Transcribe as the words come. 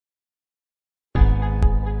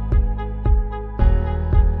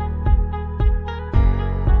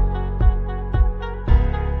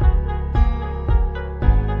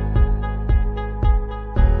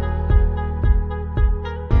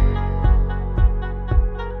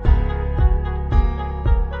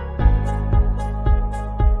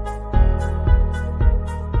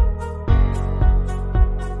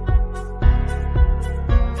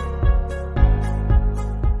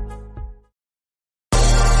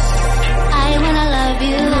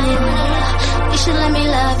you let me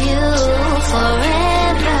love you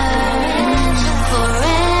forever,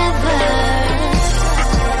 forever?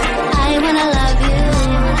 I wanna love you.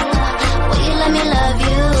 Will you let me love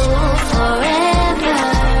you forever,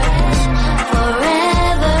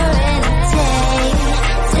 forever and a day,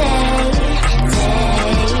 day, day,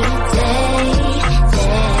 day, day.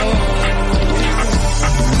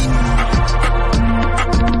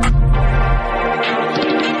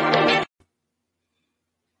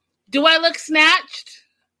 Do I look snatched?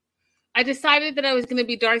 I decided that I was going to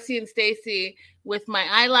be Darcy and Stacey with my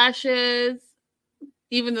eyelashes,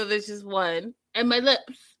 even though there's just one, and my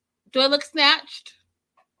lips. Do I look snatched?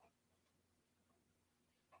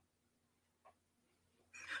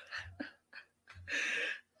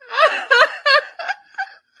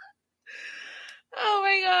 Oh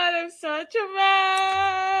my God, I'm such a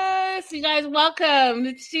mess. You guys, welcome.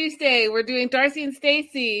 It's Tuesday. We're doing Darcy and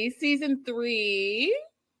Stacey, season 3.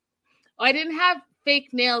 Oh, I didn't have fake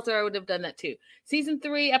nails or I would have done that too. Season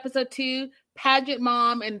 3, episode 2, Pageant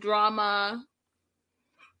Mom and Drama.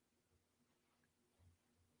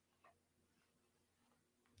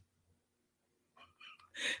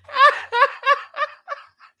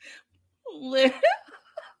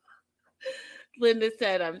 Linda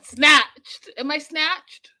said I'm snatched. Am I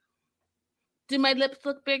snatched? Do my lips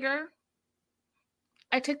look bigger?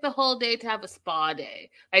 I took the whole day to have a spa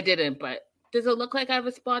day. I didn't, but does it look like I have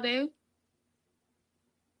a spa day?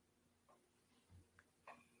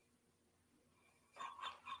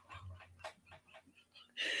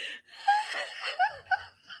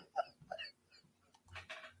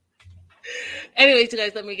 Anyways, you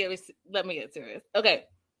guys, let me get serious. Okay,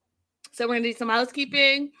 so we're gonna do some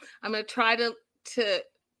housekeeping. I'm gonna try to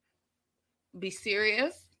be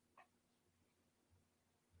serious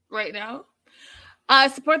right now.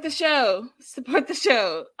 Support the show. Support the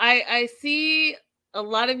show. I see a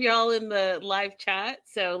lot of y'all in the live chat,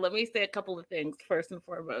 so let me say a couple of things first and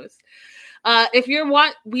foremost. If you're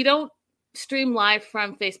we don't stream live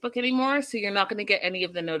from Facebook anymore, so you're not going to get any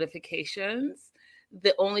of the notifications.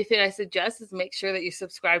 The only thing I suggest is make sure that you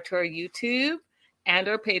subscribe to our YouTube and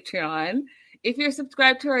our Patreon. If you're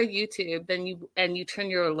subscribed to our YouTube, then you turn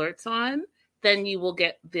your alerts on, then you will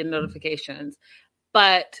get the notifications.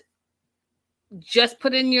 But just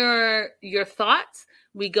put in your thoughts.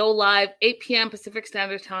 We go live 8 p.m. Pacific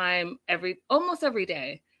Standard Time almost every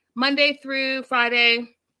day, Monday through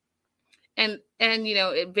Friday. And you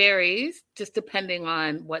know, it varies just depending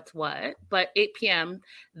on what's what, but 8 p.m.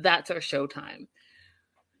 that's our show time.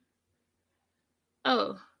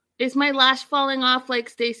 Oh, is my lash falling off like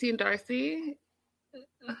Stacey and Darcy?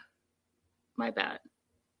 My bad.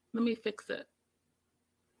 Let me fix it.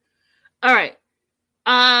 All right.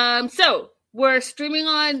 So we're streaming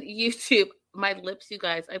on YouTube. My lips, you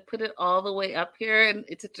guys, I put it all the way up here and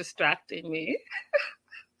it's distracting me.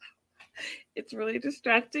 It's really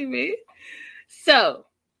distracting me. So,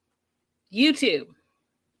 YouTube,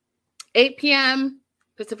 8 p.m.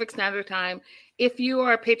 Pacific Standard Time. If you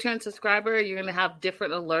are a Patreon subscriber, you're going to have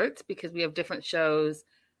different alerts because we have different shows.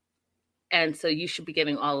 And so you should be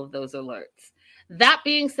getting all of those alerts. That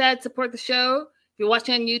being said, support the show. If you're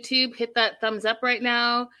watching on YouTube, hit that thumbs up right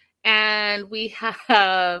now. And we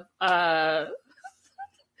have, my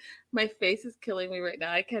face is killing me right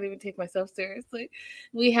now. I can't even take myself seriously.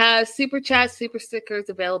 We have super chats, super stickers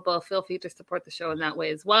available. Feel free to support the show in that way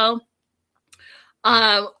as well.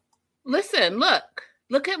 Listen,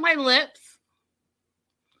 look at my lips.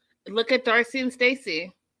 Look at Darcy and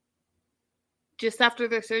Stacey just after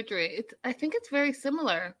their surgery. I think it's very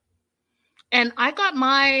similar. And I got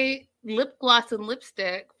my lip gloss and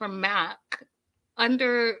lipstick from MAC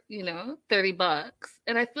under, $30.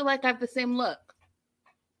 And I feel like I have the same look.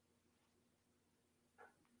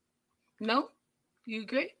 No? You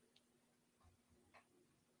agree?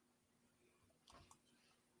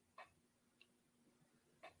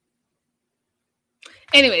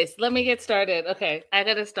 Anyways, let me get started. Okay, I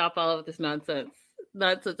got to stop all of this nonsense.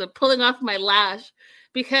 I'm pulling off my lash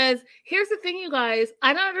because here's the thing, you guys.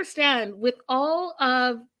 I don't understand with all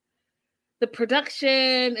of the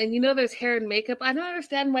production and there's hair and makeup. I don't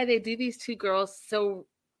understand why they do these two girls so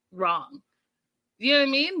wrong. You know what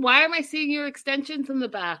I mean? Why am I seeing your extensions in the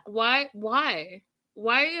back? Why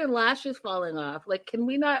are your lashes falling off? Like, can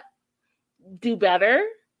we not do better?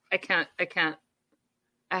 I can't.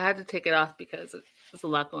 I had to take it off because there's a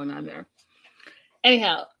lot going on there.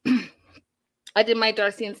 Anyhow, I did my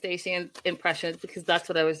Darcy and Stacey impressions because that's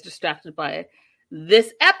what I was distracted by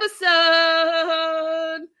this episode.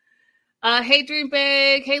 Hey, Dream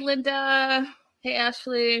Big. Hey, Linda. Hey,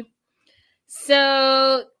 Ashley.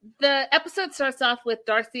 So the episode starts off with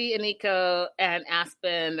Darcy, Aniko, and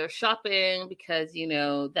Aspen. They're shopping because, you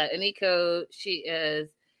know, that Aniko, she is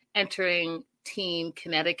entering teen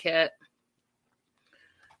Connecticut.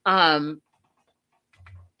 And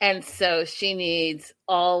so she needs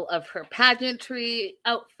all of her pageantry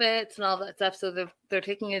outfits and all that stuff. So they're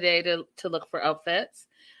taking a day to look for outfits.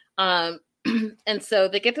 And so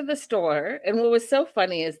they get to the store. And what was so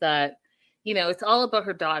funny is that, you know, it's all about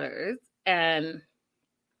her daughters. And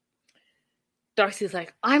Darcy's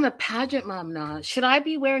like, I'm a pageant mom now. Should I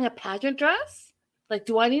be wearing a pageant dress? Like,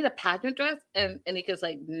 do I need a pageant dress? And Anika's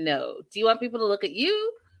like, no. Do you want people to look at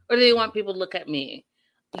you? Or do you want people to look at me?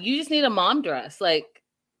 You just need a mom dress. Like,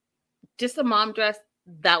 just a mom dress,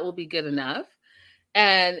 that will be good enough.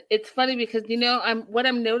 And it's funny because, you know, what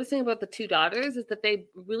I'm noticing about the two daughters is that they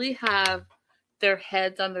really have their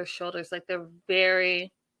heads on their shoulders. Like, they're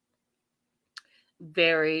very,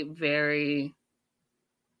 very, very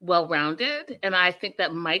well-rounded. And I think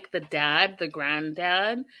that Mike, the dad, the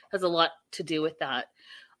granddad, has a lot to do with that.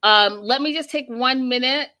 Let me just take 1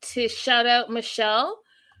 minute to shout out Michelle.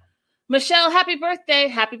 Michelle, happy birthday.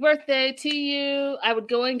 Happy birthday to you. I would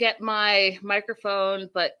go and get my microphone,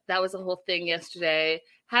 but that was a whole thing yesterday.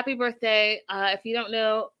 Happy birthday. If you don't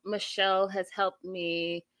know, Michelle has helped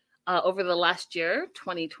me over the last year,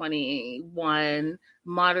 2021,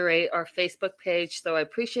 moderate our Facebook page. So I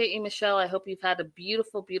appreciate you, Michelle. I hope you've had a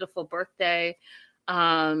beautiful, beautiful birthday.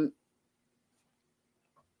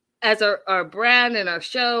 As our brand and our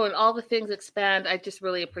show and all the things expand, I just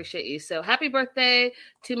really appreciate you. So happy birthday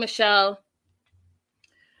to Michelle.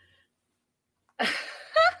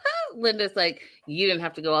 Linda's like, you didn't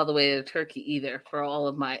have to go all the way to Turkey either for all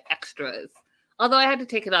of my extras. Although I had to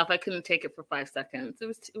take it off. I couldn't take it for 5 seconds. It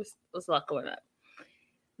was a lot going on.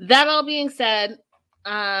 That all being said,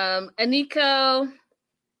 Aniko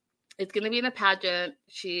is going to be in a pageant.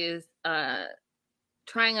 She is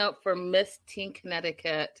trying out for Miss Teen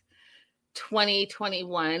Connecticut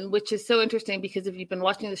 2021, which is so interesting because if you've been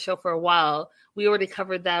watching the show for a while, we already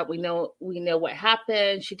covered that. We know what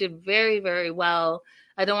happened. She did very, very well.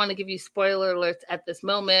 I don't want to give you spoiler alerts at this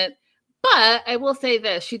moment, but I will say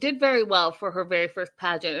this. She did very well for her very first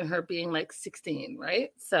pageant and her being like 16,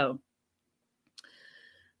 right? So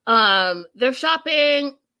they're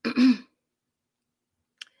shopping and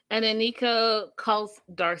Aniko calls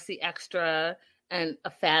Darcy extra and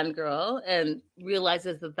a fangirl and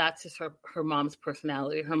realizes that that's just her mom's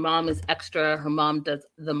personality. Her mom is extra. Her mom does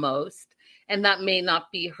the most. And that may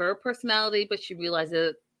not be her personality, but she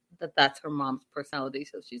realizes that that's her mom's personality.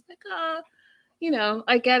 So she's like, you know,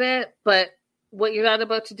 I get it. But what you're not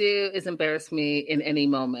about to do is embarrass me in any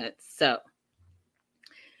moment. So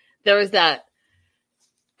there was that.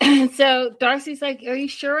 And so Darcy's like, are you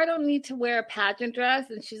sure I don't need to wear a pageant dress?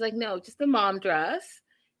 And she's like, no, just a mom dress.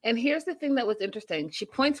 And here's the thing that was interesting. She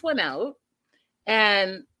points one out,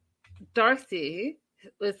 and Darcy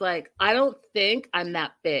was like, I don't think I'm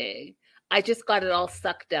that big. I just got it all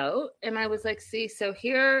sucked out. And I was like, see, so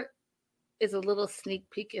here is a little sneak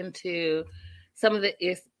peek into some of the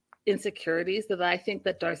insecurities that I think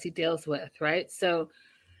that Darcy deals with, right? So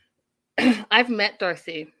I've met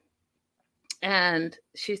Darcy, and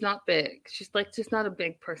she's not big. She's like just not a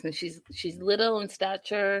big person. She's little in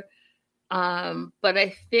stature. But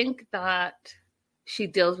I think that she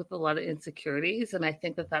deals with a lot of insecurities. And I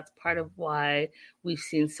think that that's part of why we've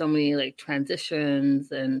seen so many like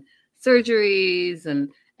transitions and surgeries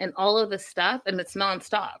and all of this stuff. And it's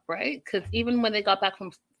nonstop, right? Because even when they got back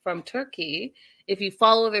from Turkey, if you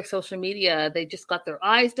follow their social media, they just got their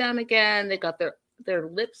eyes down again. They got their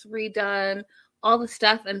lips redone, all the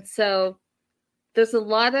stuff. And so there's a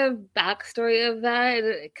lot of backstory of that. And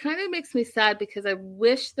it kind of makes me sad because I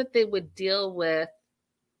wish that they would deal with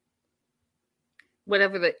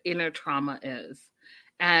whatever the inner trauma is.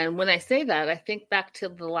 And when I say that, I think back to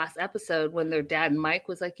the last episode when their dad, Mike,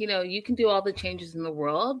 was like, you know, you can do all the changes in the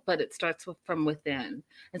world, but it starts from within.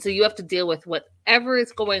 And so you have to deal with whatever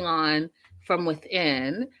is going on from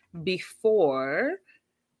within before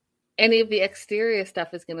any of the exterior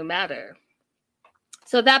stuff is going to matter.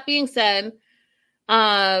 So that being said,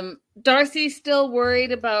 Darcy's still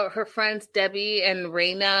worried about her friends Debbie and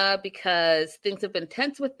Raina because things have been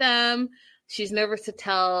tense with them. She's nervous to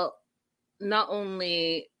tell not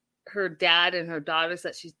only her dad and her daughters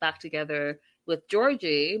that she's back together with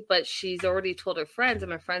Georgie, but she's already told her friends,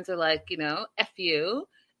 and her friends are like, you know, F you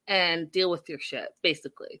and deal with your shit,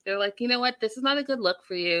 basically. They're like, you know what? This is not a good look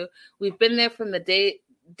for you. We've been there from the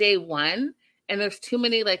day one. And there's too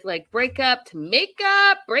many like breakup to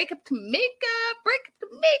makeup, breakup to makeup, breakup to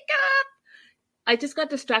makeup. I just got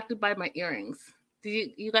distracted by my earrings. Do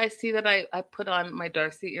you guys see that I put on my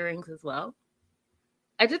Darcy earrings as well?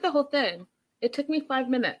 I did the whole thing. It took me 5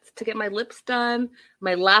 minutes to get my lips done,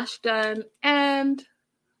 my lash done, and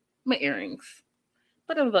my earrings.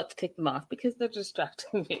 But I'm about to take them off because they're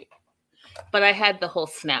distracting me. But I had the whole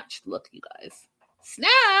snatched look, you guys.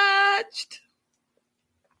 Snatched!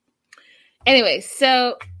 Anyway,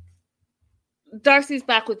 so Darcy's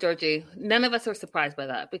back with Georgie. None of us are surprised by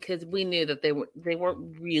that because we knew that they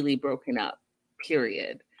weren't really broken up,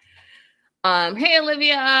 period. Hey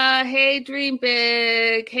Olivia, hey Dream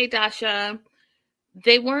Big, hey Dasha.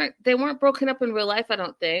 They weren't broken up in real life, I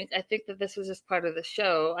don't think. I think that this was just part of the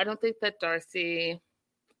show. I don't think that Darcy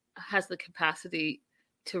has the capacity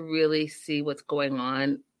to really see what's going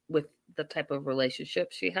on with the type of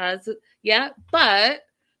relationship she has yet. But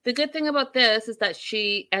the good thing about this is that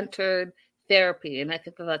she entered therapy, and I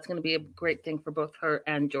think that that's going to be a great thing for both her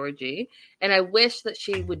and Georgie. And I wish that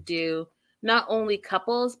she would do not only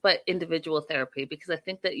couples, but individual therapy, because I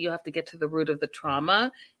think that you have to get to the root of the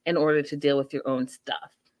trauma in order to deal with your own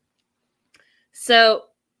stuff. So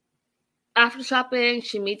after shopping,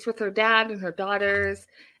 she meets with her dad and her daughters,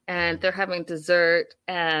 and they're having dessert,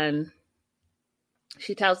 and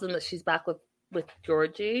she tells them that she's back with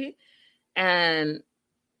Georgie, and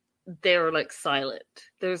they're like silent.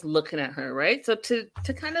 They're just looking at her, right? So to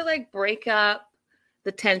kind of like break up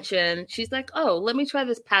the tension, she's like, oh, let me try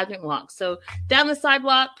this pageant walk. So down the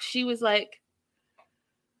sidewalk, she was like,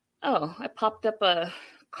 oh, I popped up a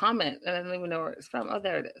comment and I don't even know where it's from. Oh,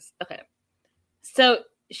 there it is. Okay. So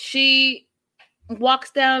she walks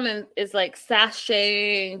down and is like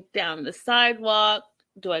sashaying down the sidewalk.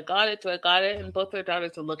 Do I got it? Do I got it? And both her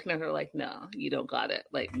daughters are looking at her like, no, you don't got it.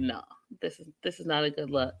 Like, no, this is not a good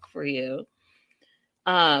look for you.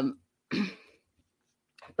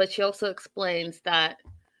 But she also explains that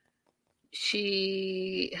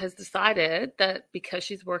she has decided that because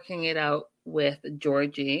she's working it out with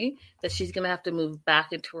Georgie, that she's going to have to move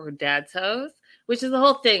back into her dad's house, which is the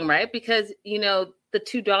whole thing, right? Because, you know, the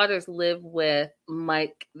two daughters live with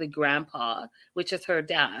Mike, the grandpa, which is her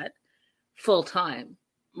dad, full time,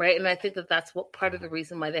 right? And I think that that's what part of the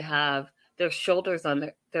reason why they have their shoulders on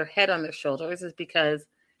their head on their shoulders is because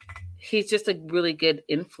he's just a really good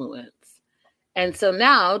influence. And so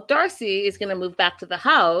now Darcy is going to move back to the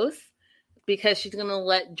house because she's going to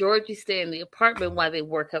let Georgie stay in the apartment while they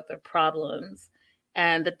work out their problems.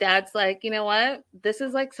 And the dad's like, you know what? This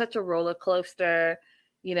is like such a roller coaster.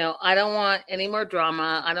 You know, I don't want any more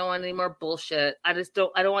drama. I don't want any more bullshit. I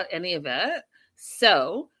don't want any of it.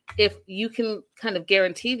 So if you can kind of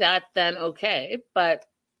guarantee that, then okay. But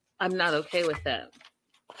I'm not okay with it.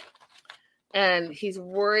 And he's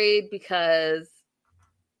worried because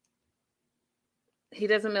he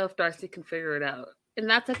doesn't know if Darcy can figure it out. And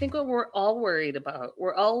that's, I think, what we're all worried about.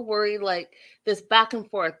 We're all worried like this back and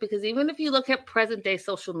forth, because even if you look at present day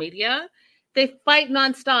social media, they fight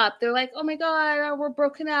nonstop. They're like, oh my God, we're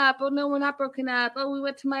broken up. Oh no, we're not broken up. Oh, we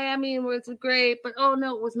went to Miami and it was great, but oh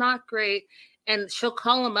no, it was not great. And she'll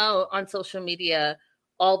call them out on social media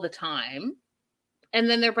all the time. And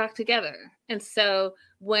then they're back together. And so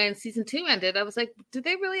when season 2 ended, I was like, did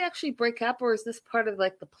they really actually break up, or is this part of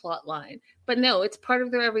like the plot line? But no, it's part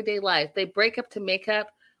of their everyday life. They break up to make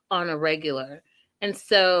up on a regular. And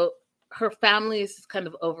so her family is just kind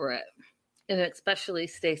of over it. And especially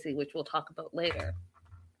Stacey, which we'll talk about later.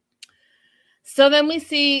 So then we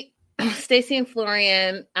see Stacey and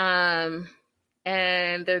Florian, and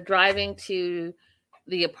they're driving to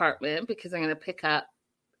the apartment because they're going to pick up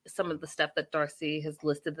some of the stuff that Darcy has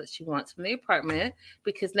listed that she wants from the apartment,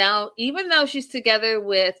 because now, even though she's together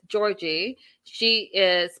with Georgie, she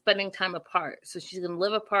is spending time apart. So she's going to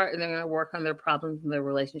live apart and they're going to work on their problems in their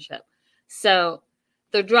relationship. So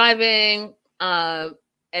they're driving, and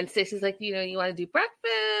Stacey's like, you know, you want to do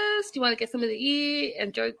breakfast? You want to get something to eat?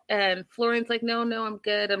 And Florian's like, no, I'm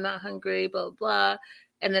good. I'm not hungry, blah, blah, blah.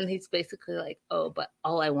 And then he's basically like, oh, but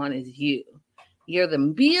all I want is you. You're the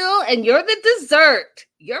meal and you're the dessert.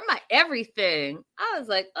 You're my everything. I was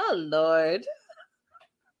like, oh, Lord.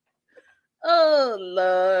 Oh,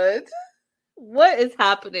 Lord. What is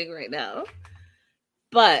happening right now?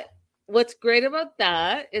 But what's great about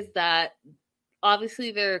that is that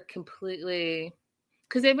obviously they're completely,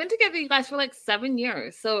 because they've been together, you guys, for like 7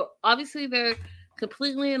 years. So obviously they're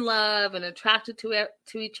completely in love and attracted to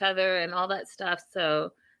each other and all that stuff.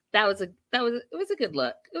 So it was a good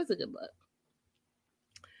look. It was a good look.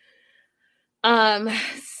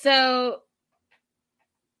 So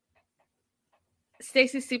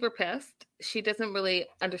Stacey's super pissed. She doesn't really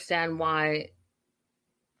understand why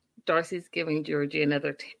Darcy's giving Georgie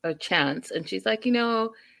a chance. And she's like, you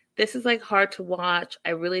know, this is like hard to watch. I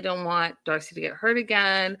really don't want Darcy to get hurt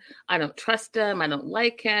again. I don't trust him. I don't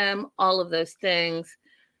like him. All of those things.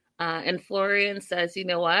 And Florian says, you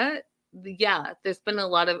know what? Yeah, there's been a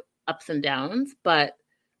lot of ups and downs, but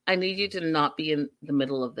I need you to not be in the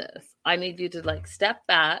middle of this. I need you to like step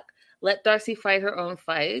back, let Darcy fight her own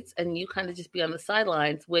fights, and you kind of just be on the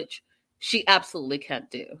sidelines, which she absolutely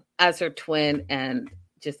can't do as her twin and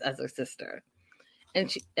just as her sister.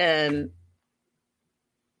 And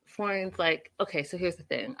Florian's like, okay, so here's the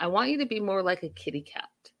thing. I want you to be more like a kitty cat.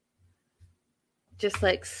 Just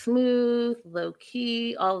like smooth, low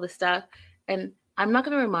key, all the stuff. And I'm not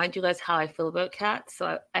going to remind you guys how I feel about cats.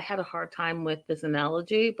 So I had a hard time with this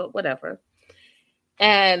analogy, but whatever.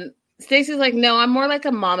 And Stacey's like, no, I'm more like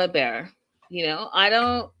a mama bear. You know,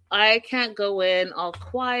 I can't go in all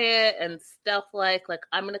quiet and stuff like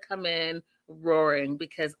I'm going to come in roaring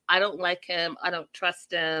because I don't like him. I don't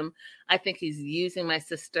trust him. I think he's using my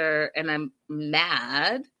sister and I'm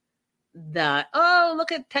mad that, oh,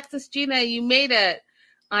 look at Texas Gina, you made it.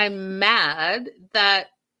 I'm mad that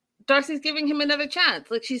Darcy's giving him another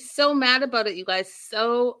chance. Like, she's so mad about it, you guys,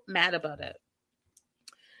 so mad about it.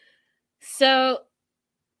 So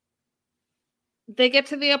they get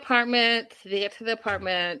to the apartment,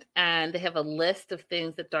 and they have a list of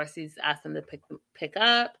things that Darcy's asked them to pick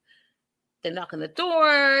up. They knock on the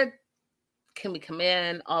door. Can we come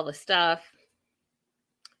in? All the stuff.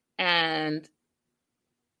 And,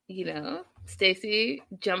 you know, Stacey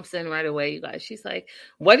jumps in right away, you guys. She's like,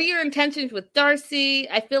 what are your intentions with Darcy?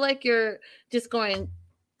 I feel like you're just going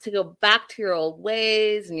to go back to your old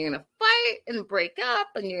ways and you're going to fight and break up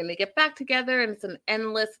and you're going to get back together. And it's an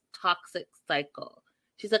endless toxic cycle.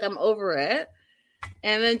 She's like, I'm over it.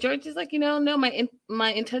 And then George is like, you know, no,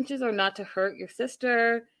 my intentions are not to hurt your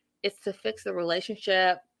sister. It's to fix the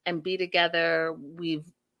relationship and be together. We've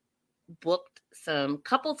booked some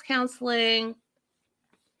couples counseling.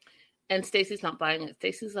 And Stacey's not buying it.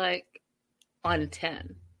 Stacey's like on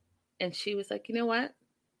 10. And she was like, you know what?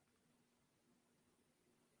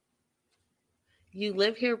 You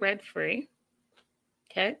live here rent-free.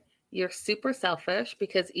 Okay? You're super selfish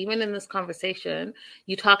because even in this conversation,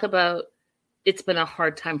 you talk about it's been a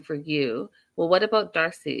hard time for you. Well, what about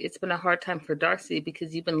Darcy? It's been a hard time for Darcy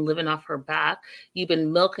because you've been living off her back. You've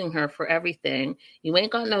been milking her for everything. You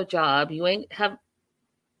ain't got no job. You ain't have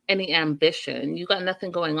any ambition. You got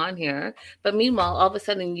nothing going on here. But meanwhile, all of a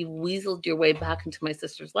sudden you weaseled your way back into my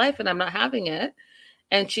sister's life and I'm not having it.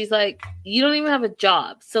 And she's like, you don't even have a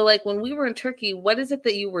job. So like when we were in Turkey, what is it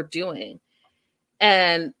that you were doing?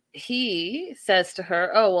 And he says to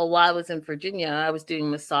her, oh, well, while I was in Virginia, I was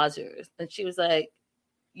doing massages. And she was like,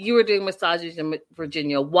 you were doing massages in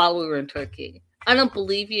Virginia while we were in Turkey. I don't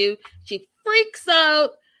believe you. She freaks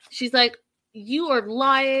out. She's like, you are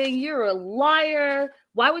lying. You're a liar.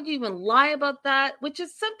 Why would you even lie about that? Which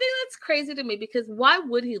is something that's crazy to me because why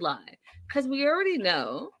would he lie? Because we already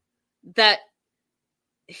know that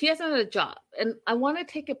he hasn't had a job. And I want to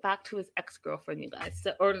take it back to his ex-girlfriend, you guys,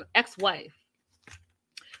 or an ex-wife.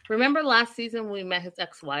 Remember last season when we met his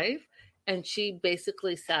ex-wife and she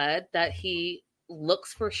basically said that he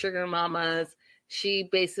looks for sugar mamas. She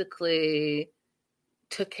basically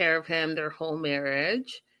took care of him their whole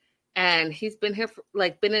marriage. And he's been here for,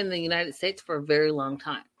 been in the United States for a very long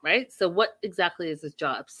time, right? So what exactly is his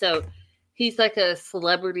job? So he's like a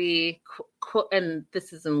celebrity, and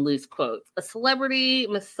this is in loose quotes, a celebrity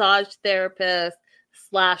massage therapist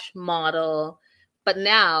 / model. But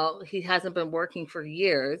now he hasn't been working for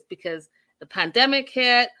years because the pandemic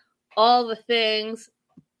hit, all the things.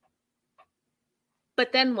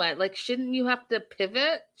 But then what? Like, shouldn't you have to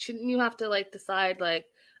pivot? Shouldn't you have to decide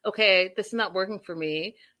okay, this is not working for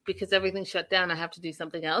me because everything shut down. I have to do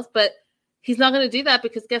something else. But he's not going to do that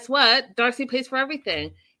because guess what? Darcy pays for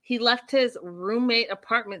everything. He left his roommate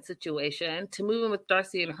apartment situation to move in with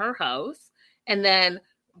Darcy in her house. And then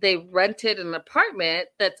they rented an apartment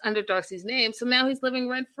that's under Darcy's name. So now he's living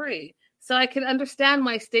rent free. So I can understand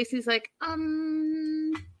why Stacey's like,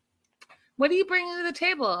 what are you bringing to the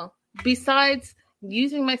table besides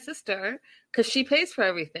using my sister? Because she pays for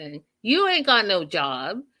everything. You ain't got no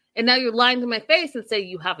job. And now you're lying to my face and say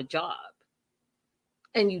you have a job.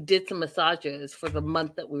 And you did some massages for the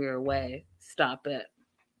month that we were away. Stop it.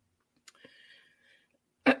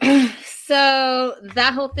 So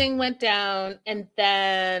that whole thing went down. And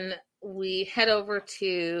then we head over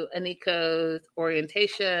to Aniko's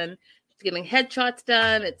orientation. She's getting headshots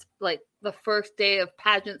done. It's like the first day of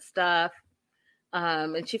pageant stuff.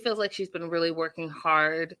 And she feels like she's been really working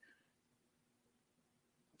hard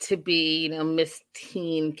to be, Miss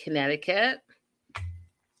Teen Connecticut.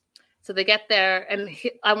 So they get there, and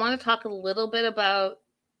I want to talk a little bit about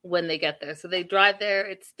when they get there. So they drive there.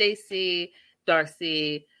 It's Stacy,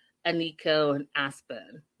 Darcy, Aniko, and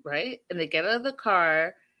Aspen, right? And they get out of the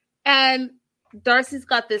car, and Darcy's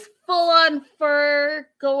got this full-on fur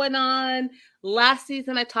going on. Last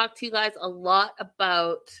season, I talked to you guys a lot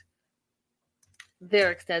about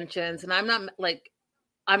their extensions, and I'm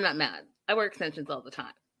not mad. I wear extensions all the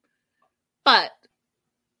time. But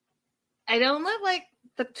I don't love like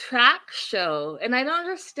the track show, and I don't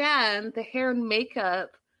understand the hair and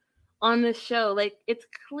makeup on this show. Like, it's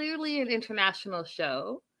clearly an international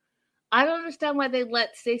show. I don't understand why they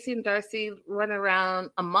let Stacey and Darcy run around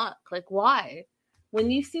amok. Like, why?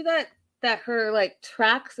 When you see that her like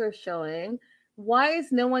tracks are showing, why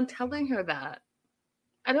is no one telling her that?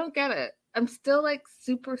 I don't get it. I'm still like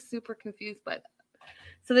super, super confused by that.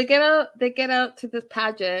 So they get out to this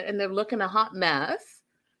pageant, and they're looking a hot mess.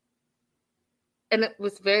 And it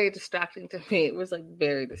was very distracting to me. It was like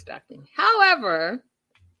very distracting. However,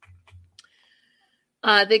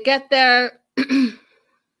 they get there,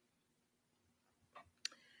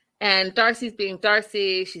 and Darcy's being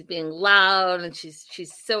Darcy. She's being loud, and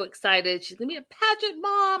she's so excited. She's gonna be a pageant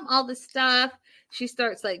mom, all this stuff. She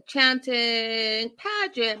starts like chanting,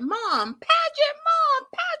 pageant mom, pageant mom,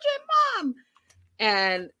 pageant mom.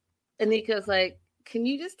 And Anika's like, can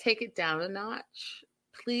you just take it down a notch,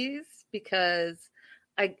 please? Because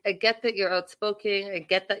I get that you're outspoken. I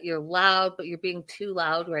get that you're loud, but you're being too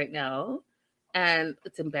loud right now. And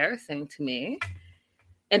it's embarrassing to me.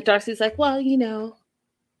 And Darcy's like, well, you know,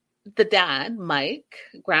 the dad, Mike,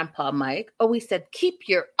 Grandpa Mike, always said, keep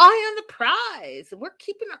your eye on the prize. And we're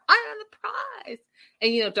keeping our eye on the prize.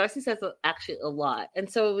 And, you know, Darcy says actually a lot. And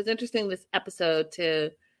so it was interesting this episode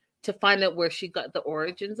to find out where she got the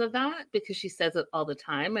origins of that, because she says it all the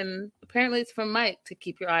time. And apparently it's from Mike to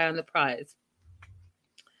keep your eye on the prize.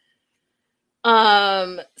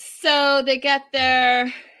 So they get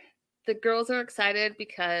there. The girls are excited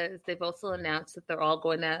because they've also announced that they're all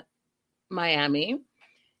going to Miami,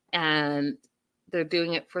 and they're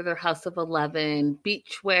doing it for their House of 11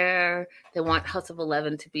 beachwear. They want House of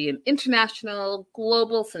 11 to be an international,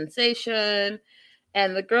 global sensation.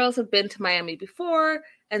 And the girls have been to Miami before.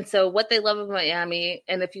 And so what they love of Miami,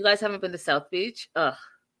 and if you guys haven't been to South Beach, I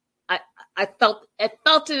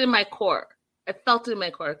felt it in my core. I felt it in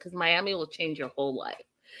my core, because Miami will change your whole life.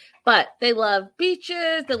 But they love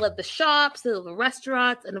beaches, they love the shops, they love the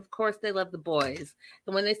restaurants, and of course they love the boys.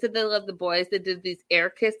 And when they said they love the boys, they did these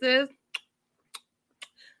air kisses,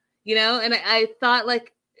 you know? And I thought,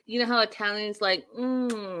 like, you know how Italians like,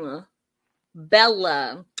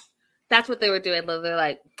 Bella. That's what they were doing. They're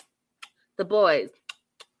like, the boys.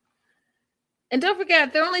 And don't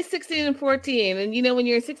forget, they're only 16 and 14. And you know, when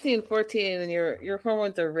you're 16 and 14 and your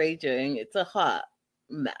hormones are raging, it's a hot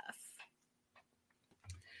mess.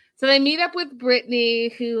 So they meet up with Brittany,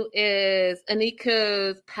 who is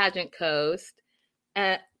Aniko's pageant coach.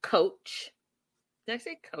 Did I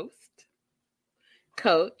say coast?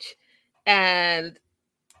 Coach. And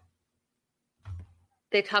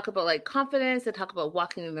they talk about like confidence. They talk about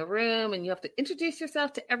walking in the room, and you have to introduce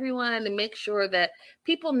yourself to everyone and make sure that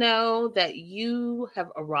people know that you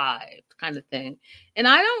have arrived, kind of thing. And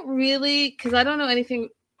I don't really, because I don't know anything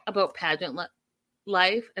about pageant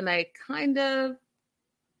life, and I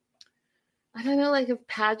don't know, like, if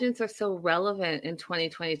pageants are so relevant in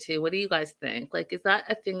 2022. What do you guys think? Like, is that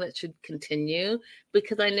a thing that should continue?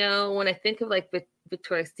 Because I know when I think of like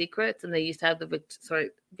Victoria's Secrets, and they used to have the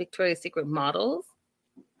Victoria's Secret models,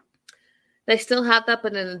 they still have that,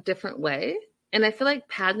 but in a different way. And I feel like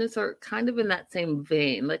pageants are kind of in that same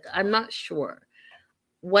vein. Like, I'm not sure.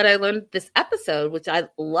 What I learned this episode, which I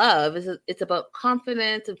love, is it's about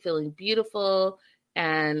confidence and feeling beautiful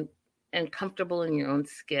and comfortable in your own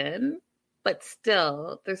skin. But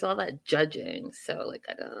still, there's all that judging. So, like,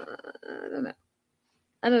 I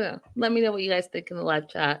don't know. Let me know what you guys think in the live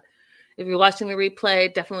chat. If you're watching the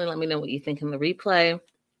replay, definitely let me know what you think in the replay.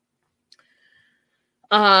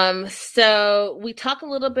 So we talk a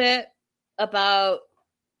little bit about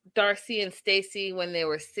Darcy and Stacy when they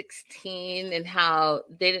were 16 and how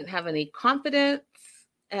they didn't have any confidence.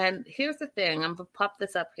 And here's the thing, I'm gonna pop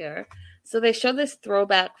this up here. So they show this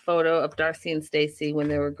throwback photo of Darcy and Stacy when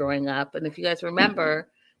they were growing up. And if you guys remember,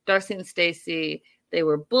 Darcy and Stacy, they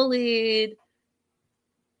were bullied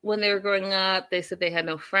when they were growing up. They said they had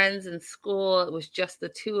no friends in school. It was just the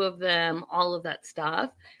two of them, all of that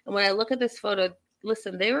stuff. And when I look at this photo,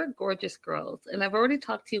 listen, they were gorgeous girls. And I've already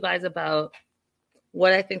talked to you guys about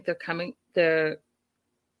what I think they're coming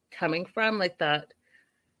from, like that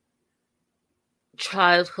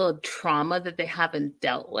childhood trauma that they haven't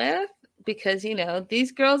dealt with. Because, you know,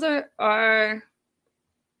 these girls are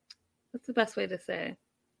what's the best way to say?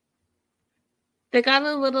 They got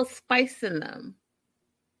a little spice in them,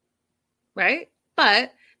 right?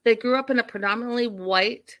 But they grew up in a predominantly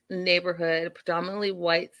white neighborhood, a predominantly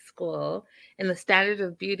white school, and the standard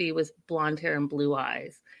of beauty was blonde hair and blue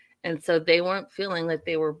eyes. And so they weren't feeling like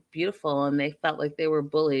they were beautiful, and they felt like they were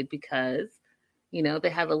bullied because, they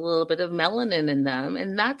had a little bit of melanin in them.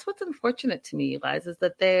 And that's what's unfortunate to me, you guys, is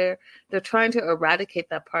that they're trying to eradicate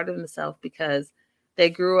that part of themselves because they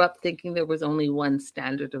grew up thinking there was only one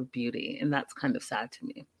standard of beauty. And that's kind of sad to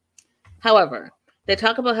me. However, they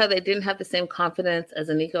talk about how they didn't have the same confidence as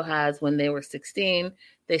Aniko has when they were 16.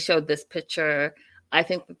 They showed this picture. I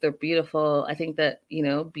think that they're beautiful. I think that,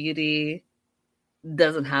 beauty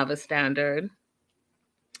doesn't have a standard.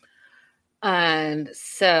 And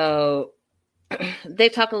so they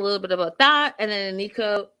talk a little bit about that. And then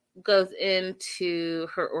Aniko goes into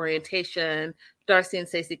her orientation. Darcy and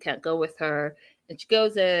Stacey can't go with her. And she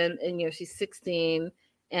goes in and, she's 16.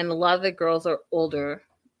 And a lot of the girls are older,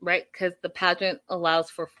 right? Because the pageant allows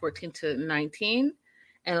for 14 to 19.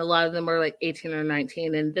 And a lot of them are like 18 or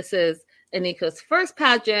 19. And this is Aniko's first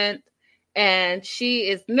pageant. And she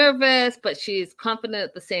is nervous, but she's confident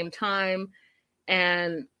at the same time.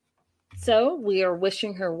 And so we are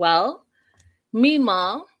wishing her well.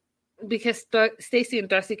 Meanwhile, because Stacey and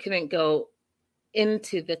Darcy couldn't go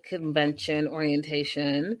into the convention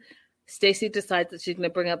orientation, Stacey decides that she's going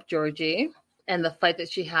to bring up Georgie and the fight that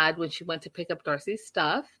she had when she went to pick up Darcy's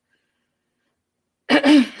stuff.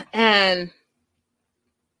 And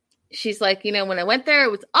she's like, when I went there,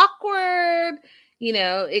 it was awkward.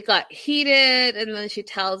 It got heated. And then she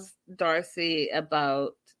tells Darcy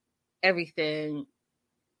about everything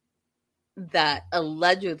that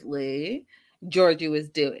allegedly Georgie was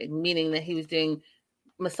doing, meaning that he was doing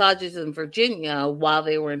massages in Virginia while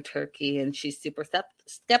they were in Turkey. And she's super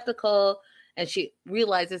skeptical. And she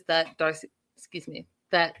realizes that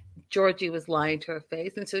that Georgie was lying to her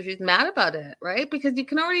face. And so she's mad about it, right? Because you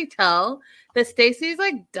can already tell that Stacey's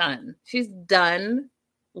like done. She's done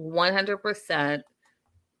 100%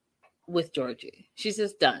 with Georgie. She's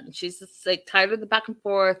just done. She's just like tired of the back and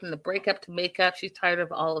forth and the breakup to makeup. She's tired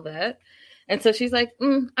of all of it. And so she's like,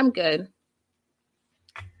 I'm good.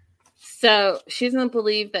 So she doesn't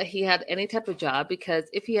believe that he had any type of job, because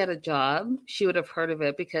if he had a job, she would have heard of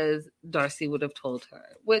it because Darcy would have told her,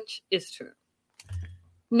 which is true.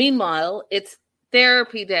 Meanwhile, it's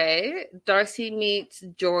therapy day. Darcy meets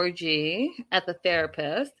Georgie at the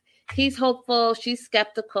therapist. He's hopeful. She's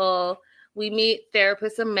skeptical. We meet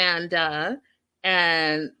therapist Amanda,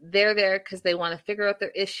 and they're there because they want to figure out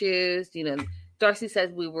their issues. Darcy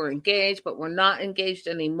says we were engaged, but we're not engaged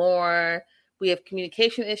anymore. We have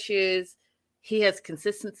communication issues. He has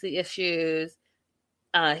consistency issues.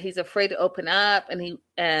 He's afraid to open up,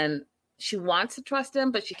 and she wants to trust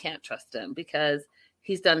him, but she can't trust him because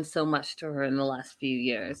he's done so much to her in the last few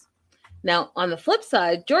years. Now, on the flip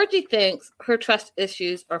side, Georgie thinks her trust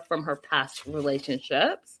issues are from her past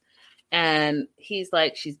relationships. And he's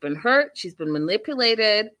like, she's been hurt. She's been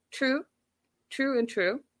manipulated. True.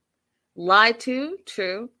 Lied to.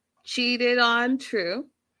 True. Cheated on. True.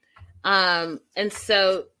 And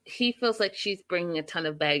so he feels like she's bringing a ton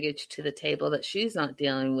of baggage to the table that she's not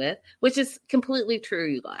dealing with, which is completely true,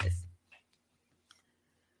 you guys.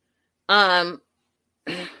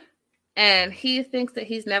 And he thinks that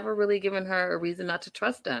he's never really given her a reason not to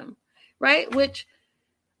trust him, right? Which,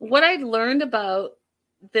 what I learned about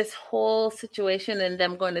this whole situation and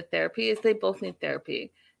them going to therapy is they both need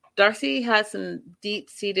therapy. Darcy has some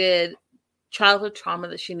deep-seated childhood trauma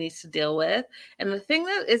that she needs to deal with. And the thing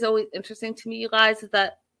that is always interesting to me, you guys, is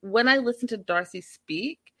that when I listen to Darcy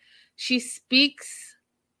speak, she speaks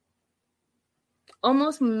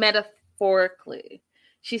almost metaphorically.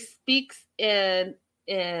 She speaks in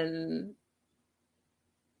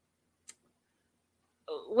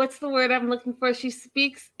what's the word I'm looking for? She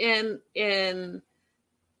speaks in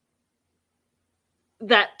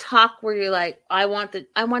that talk where you're like, I want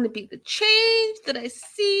to be the change that I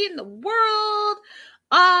see in the world.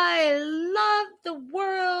 I love the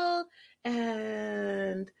world,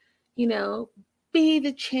 and be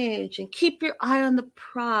the change and keep your eye on the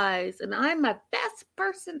prize. And I'm my best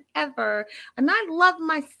person ever. And I love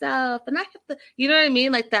myself. And I have to, you know what I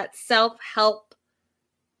mean? Like that self-help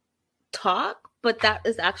talk, but that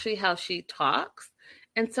is actually how she talks.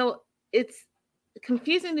 And so it's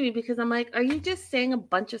confusing to me because I'm like, are you just saying a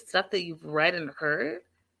bunch of stuff that you've read and heard?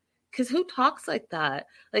 Because who talks like that?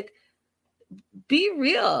 Like, be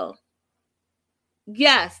real.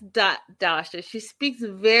 Yes, Dasha, she speaks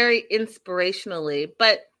very inspirationally,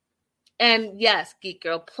 and yes, Geek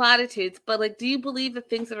Girl, platitudes, but like, do you believe the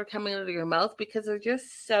things that are coming out of your mouth? Because they're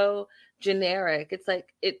just so generic. It's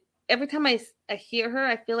like, every time I hear her,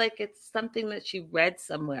 I feel like it's something that she read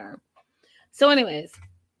somewhere. So anyways,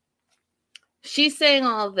 she's saying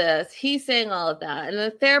all of this, he's saying all of that. And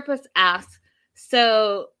the therapist asks,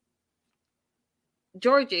 so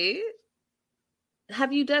Georgie,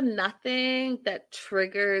 have you done nothing that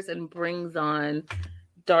triggers and brings on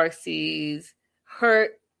Darcy's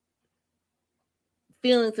hurt,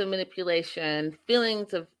 feelings of manipulation,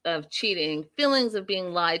 feelings of cheating, feelings of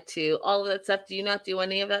being lied to, all of that stuff? Do you not do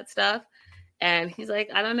any of that stuff? And he's like,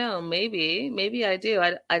 I don't know, maybe I do.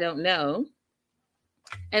 I don't know.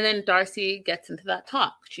 And then Darcy gets into that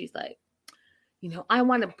talk. She's like, I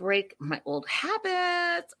want to break my old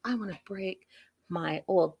habits. I want to break my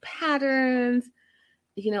old patterns.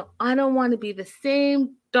 I don't want to be the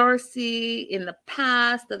same Darcy in the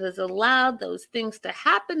past that has allowed those things to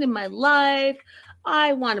happen in my life.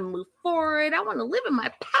 I want to move forward. I want to live in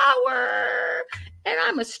my power. And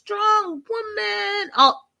I'm a strong woman.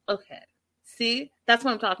 Okay. See, that's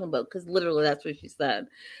what I'm talking about, because literally that's what she said.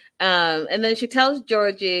 And then she tells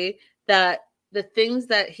Georgie that the things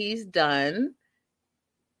that he's done,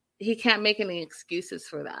 he can't make any excuses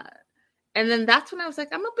for that. And then that's when I was like,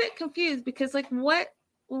 I'm a bit confused, because like,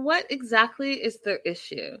 what exactly is their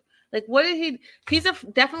issue? Like, what did he's a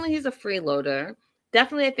freeloader.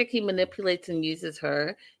 Definitely, I think he manipulates and uses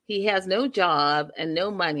her. He has no job and no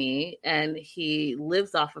money, and he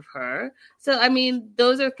lives off of her. So, I mean,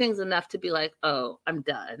 those are things enough to be like, oh, I'm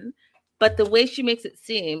done. But the way she makes it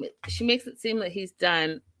seem that he's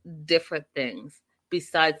done different things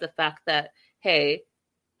besides the fact that, hey,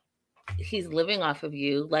 he's living off of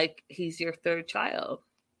you like he's your third child.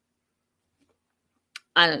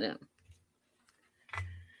 I don't know.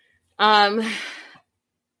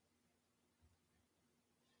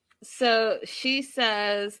 So she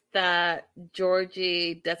says that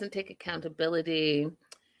Georgie doesn't take accountability.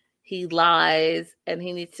 He lies, and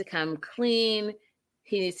he needs to come clean.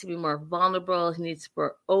 He needs to be more vulnerable. He needs to be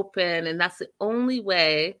more open. And that's the only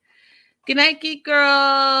way. Good night, Geek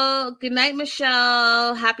Girl. Good night,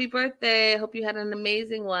 Michelle. Happy birthday. Hope you had an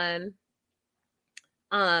amazing one.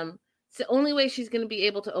 It's the only way she's going to be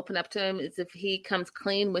able to open up to him is if he comes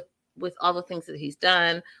clean with all the things that he's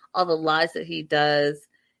done, all the lies that he does.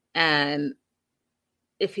 And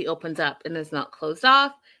if he opens up and is not closed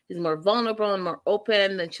off, he's more vulnerable and more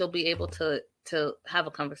open, then she'll be able to have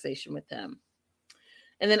a conversation with him.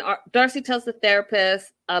 And then Darcy tells the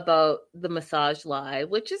therapist about the massage lie,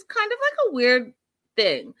 which is kind of like a weird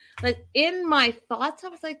thing. Like, in my thoughts, I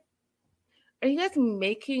was like, are you guys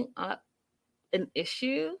making up an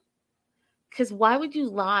issue? Because why would you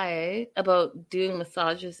lie about doing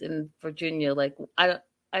massages in Virginia? Like, I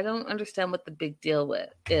don't understand what the big deal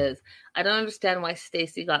is. I don't understand why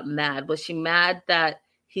Stacey got mad. Was she mad that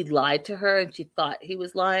he lied to her and she thought he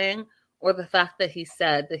was lying? Or the fact that he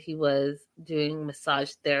said that he was doing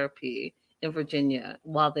massage therapy in Virginia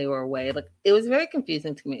while they were away? Like, it was very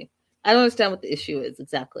confusing to me. I don't understand what the issue is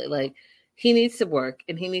exactly. Like, he needs to work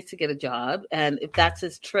and he needs to get a job. And if that's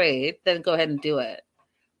his trade, then go ahead and do it.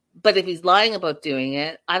 But if he's lying about doing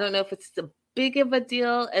it, I don't know if it's as big of a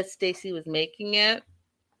deal as Stacey was making it.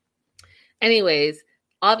 Anyways,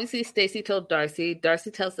 obviously Stacey told Darcy.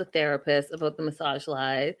 Darcy tells the therapist about the massage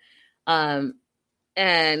lie.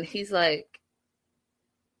 And he's like,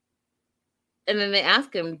 and then they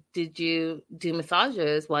ask him, did you do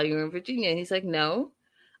massages while you were in Virginia? And he's like, no,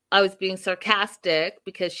 I was being sarcastic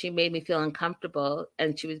because she made me feel uncomfortable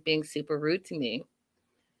and she was being super rude to me.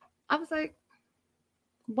 I was like,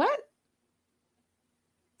 what?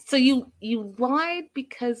 So you lied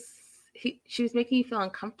because she was making you feel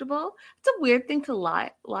uncomfortable? It's a weird thing to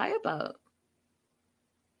lie about.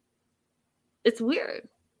 It's weird.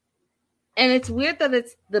 And it's weird that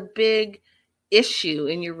it's the big issue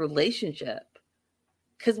in your relationship.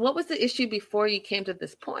 Because what was the issue before you came to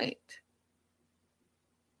this point?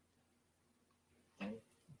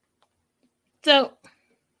 So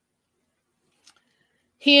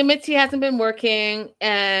he admits he hasn't been working,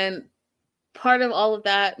 and part of all of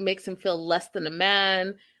that makes him feel less than a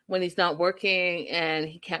man when he's not working and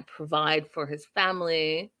he can't provide for his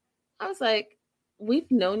family. I was like, we've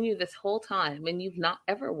known you this whole time and you've not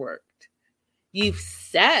ever worked. You've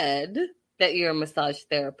said that you're a massage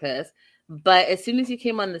therapist, but as soon as you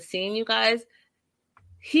came on the scene, you guys,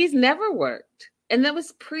 he's never worked. And that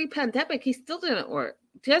was pre-pandemic. He still didn't work.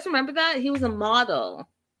 Do you guys remember that? He was a model,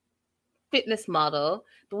 fitness model,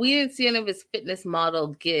 but we didn't see any of his fitness model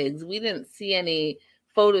gigs. We didn't see any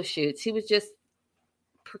photo shoots. He was just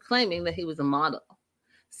proclaiming that he was a model.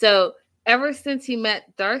 So ever since he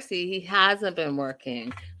met Darcy, he hasn't been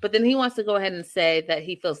working. But then he wants to go ahead and say that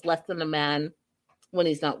he feels less than a man when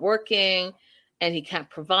he's not working. and he can't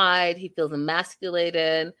provide. He feels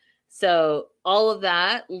emasculated. So all of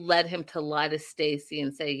that led him to lie to Stacy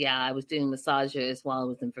and say, yeah, I was doing massages while I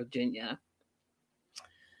was in Virginia.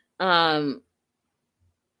 And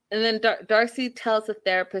then Darcy tells the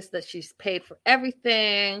therapist that she's paid for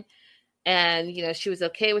everything. And, she was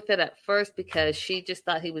okay with it at first because she just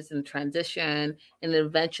thought he was in transition and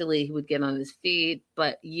eventually he would get on his feet.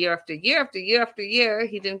 But year after year after year after year,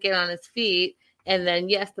 he didn't get on his feet. And then,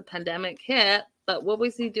 yes, the pandemic hit. But what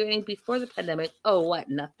was he doing before the pandemic? Oh, what?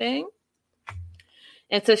 Nothing?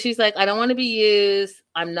 And so she's like, I don't want to be used.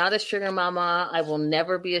 I'm not a sugar mama. I will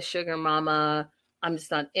never be a sugar mama. I'm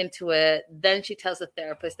just not into it. Then she tells the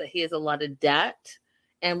therapist that he has a lot of debt.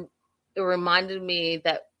 And it reminded me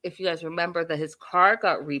that, if you guys remember, that his car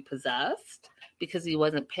got repossessed because he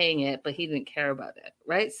wasn't paying it, but he didn't care about it,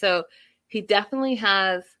 right? So he definitely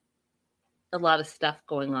has a lot of stuff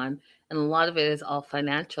going on, and a lot of it is all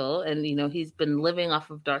financial. And, he's been living off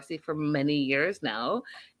of Darcy for many years now,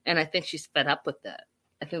 and I think she's fed up with it.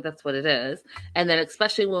 I think that's what it is. And then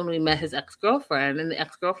especially when we met his ex-girlfriend, and the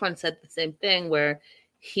ex-girlfriend said the same thing, where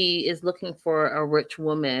he is looking for a rich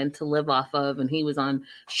woman to live off of, and he was on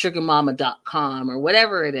sugarmama.com or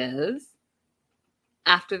whatever it is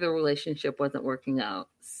after the relationship wasn't working out.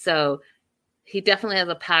 So he definitely has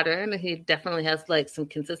a pattern, and he definitely has like some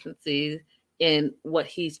consistency in what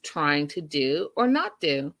he's trying to do or not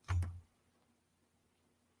do.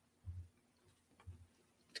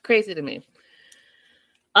 It's crazy to me.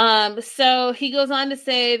 So he goes on to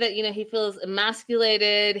say that, he feels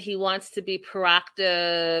emasculated. He wants to be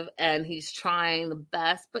proactive and he's trying the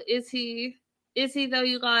best, but is he though,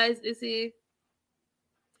 you guys? Is he?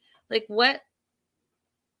 Like, what?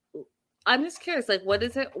 I'm just curious, like, what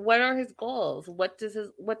is it? What are his goals? What's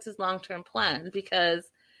his long-term plan? Because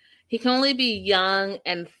he can only be young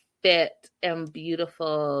and fit and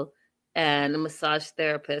beautiful and a massage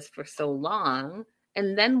therapist for so long.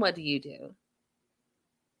 And then what do you do?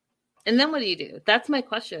 That's my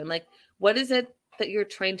question. Like, what is it that you're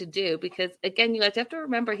trying to do? Because again, you guys have to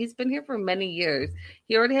remember, he's been here for many years.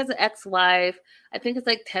 He already has an ex-wife. I think it's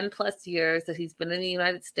like 10 plus years that he's been in the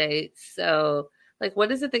United States. So like,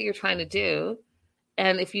 what is it that you're trying to do?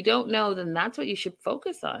 And if you don't know, then that's what you should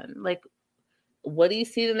focus on. Like, what do you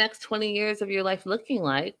see the next 20 years of your life looking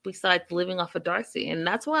like besides living off of Darcy? And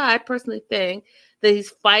that's why I personally think that he's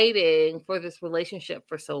fighting for this relationship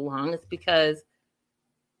for so long. It's because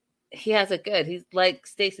he has it good. He's, like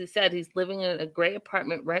Stacy said, he's living in a great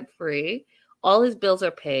apartment rent-free. All his bills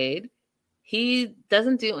are paid. He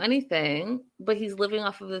doesn't do anything, but he's living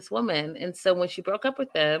off of this woman. And so when she broke up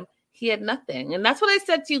with him, he had nothing. And that's what I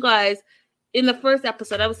said to you guys in the first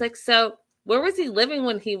episode. I was like, so where was he living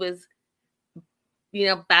when he was,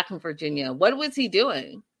 back in Virginia? What was he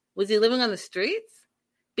doing? Was he living on the streets?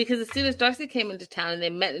 Because as soon as Darcy came into town and they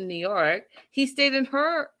met in New York, he stayed in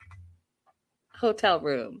her hotel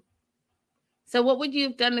room. So what would you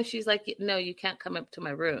have done if she's like, no, you can't come up to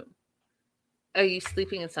my room? Are you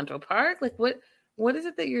sleeping in Central Park? Like, what is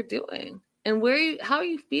it that you're doing? And how are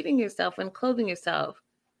you feeding yourself and clothing yourself?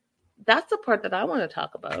 That's the part that I want to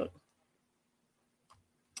talk about.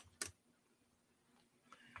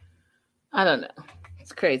 I don't know.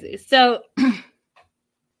 It's crazy. So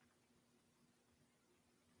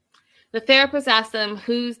the therapist asked him,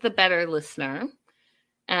 who's the better listener?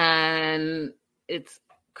 And it's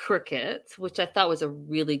Crickets, which I thought was a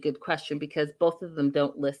really good question because both of them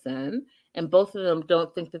don't listen and both of them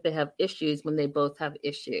don't think that they have issues when they both have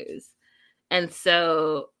issues. And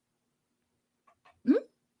so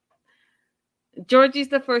Georgie's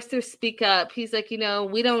the first to speak up. He's like, we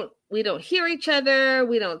don't hear each other.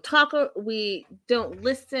 We don't talk. We don't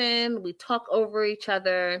listen. We talk over each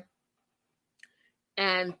other.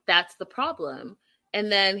 And that's the problem. And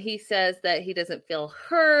then he says that he doesn't feel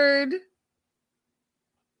heard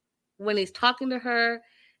when he's talking to her.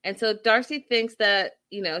 And so Darcy thinks that,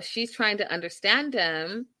 she's trying to understand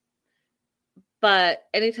him. But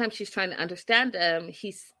anytime she's trying to understand him,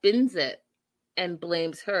 he spins it and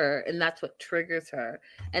blames her. And that's what triggers her.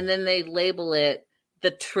 And then they label it the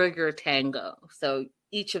trigger tango. So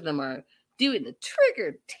each of them are doing the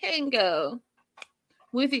trigger tango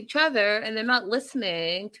with each other, and they're not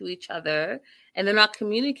listening to each other, and they're not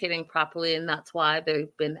communicating properly. And that's why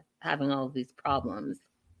they've been having all of these problems.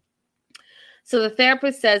 So the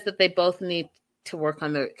therapist says that they both need to work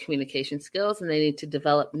on their communication skills and they need to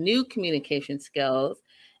develop new communication skills.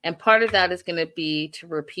 And part of that is going to be to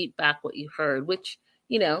repeat back what you heard, which,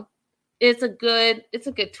 it's a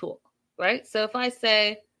good tool, right? So if I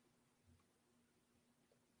say,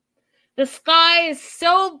 the sky is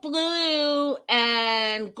so blue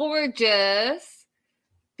and gorgeous,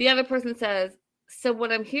 the other person says, So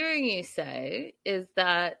what I'm hearing you say is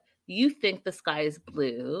that you think the sky is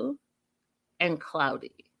blue and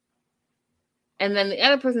cloudy. And then the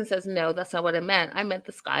other person says, no, that's not what I meant. I meant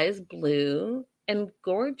the sky is blue and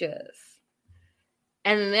gorgeous.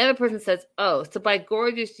 And then the other person says, oh, so by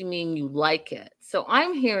gorgeous, you mean you like it. So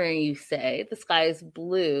I'm hearing you say the sky is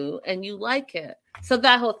blue and you like it. So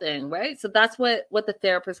that whole thing, right? So that's what the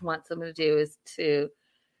therapist wants them to do, is to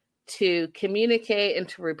communicate and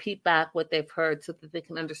to repeat back what they've heard so that they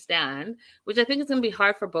can understand, which I think is going to be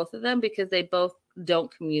hard for both of them because they both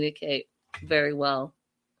don't communicate very well.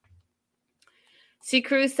 C.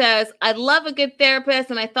 Cruz says, I love a good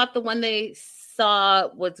therapist, and I thought the one they saw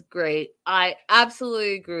was great. I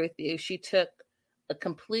absolutely agree with you. She took a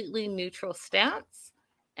completely neutral stance,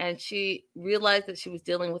 and she realized that she was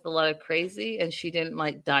dealing with a lot of crazy, and she didn't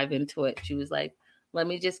like dive into it. She was like, let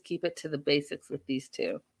me just keep it to the basics with these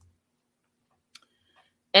two.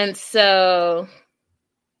 And so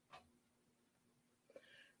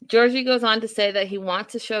Georgie goes on to say that he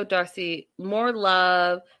wants to show Darcy more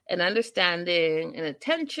love and understanding and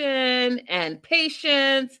attention and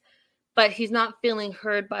patience, but he's not feeling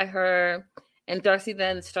heard by her. And Darcy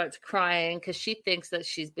then starts crying because she thinks that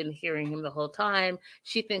she's been hearing him the whole time.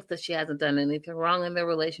 She thinks that she hasn't done anything wrong in their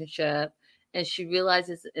relationship. And she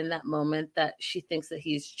realizes in that moment that she thinks that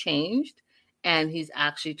he's changed and he's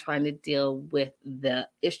actually trying to deal with the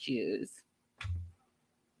issues.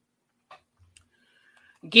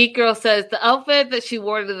 Geek Girl says the outfit that she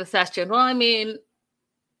wore to the session. Well, I mean,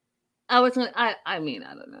 I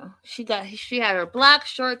don't know. She had her black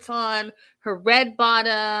shorts on, her red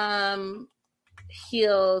bottom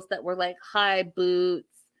heels that were like high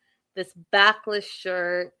boots, this backless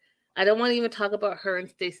shirt. I don't want to even talk about her and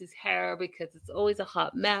Stacey's hair because it's always a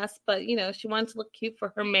hot mess, but you know, she wants to look cute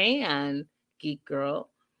for her man, Geek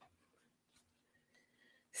Girl.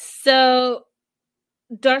 So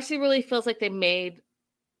Darcy really feels like they made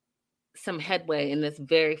some headway in this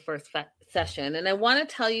very first session. And I want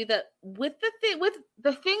to tell you that with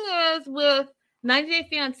the thing is with 90 Day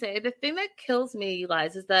Fiance, the thing that kills me, you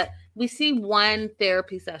guys, is that we see one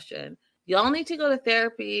therapy session. Y'all need to go to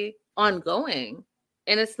therapy ongoing.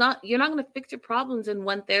 And you're not going to fix your problems in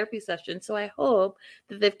one therapy session. So I hope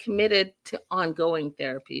that they've committed to ongoing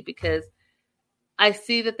therapy, because I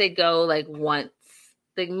see that they go like once,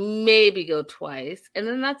 they maybe go twice, and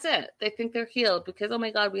then that's it. They think they're healed because, oh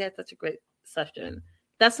my God, we had such a great session.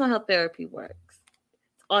 That's not how therapy works.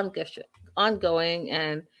 It's ongoing,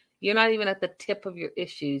 and you're not even at the tip of your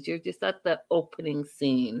issues. You're just at the opening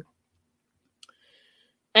scene.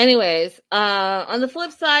 Anyways, on the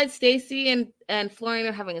flip side, Stacey and Florian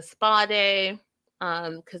are having a spa day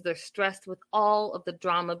because they're stressed with all of the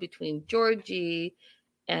drama between Georgie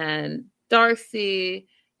and Darcy.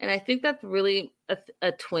 And I think that's really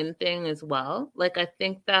a twin thing as well. Like, I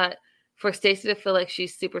think that for Stacey to feel like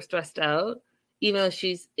she's super stressed out, even though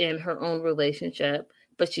she's in her own relationship,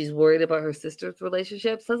 but she's worried about her sister's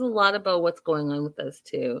relationship, says a lot about what's going on with those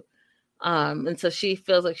two. And so she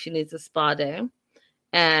feels like she needs a spa day.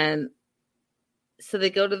 And so they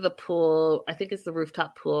go to the pool. I think it's the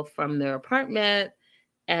rooftop pool from their apartment.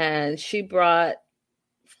 And she brought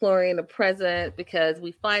Florian a present because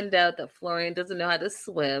we find out that Florian doesn't know how to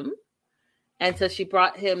swim. And so she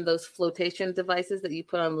brought him those flotation devices that you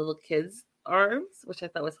put on little kids' arms, which I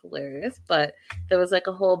thought was hilarious. But there was like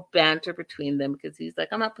a whole banter between them because he's like,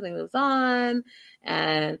 I'm not putting those on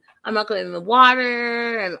and I'm not going in the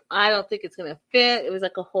water and I don't think it's going to fit. It was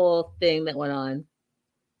like a whole thing that went on.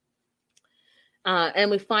 And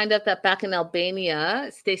we find out that back in Albania,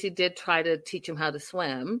 Stacey did try to teach him how to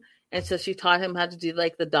swim. And so she taught him how to do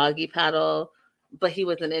like the doggy paddle, but he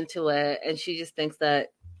wasn't into it. And she just thinks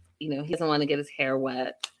that, you know, he doesn't want to get his hair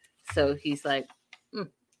wet. So he's like, I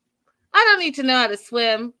don't need to know how to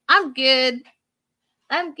swim. I'm good.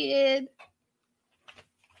 And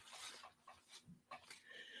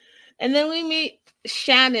then we meet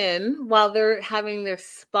Shannon while they're having their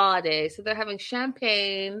spa day. So they're having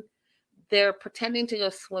champagne. They're pretending to go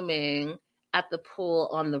swimming at the pool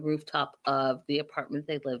on the rooftop of the apartment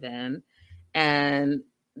they live in. And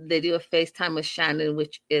they do a FaceTime with Shannon,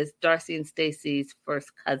 which is Darcy and Stacey's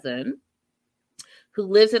first cousin, who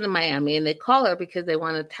lives in Miami. And they call her because they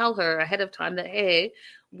want to tell her ahead of time that, hey,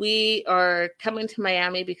 we are coming to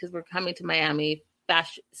Miami because we're coming to Miami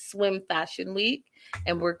Swim Fashion Week.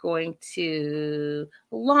 And we're going to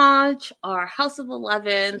launch our House of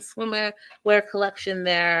 11 swimwear collection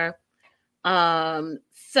there.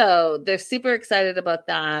 So they're super excited about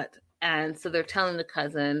that. And so they're telling the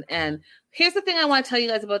cousin. And here's the thing I want to tell you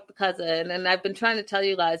guys about the cousin. And I've been trying to tell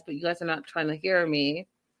you guys, but you guys are not trying to hear me.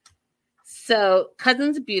 So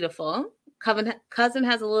cousin's beautiful. cousin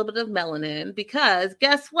has a little bit of melanin because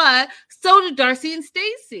guess what? So do Darcy and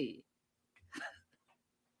Stacey.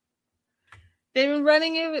 They've been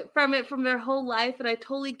running from their whole life, and I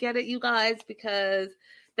totally get it, you guys, because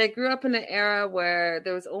they grew up in an era where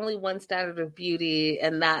there was only one standard of beauty,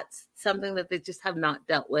 and that's something that they just have not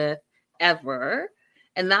dealt with ever.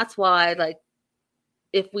 And that's why, like,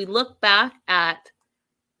 if we look back at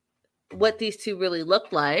what these two really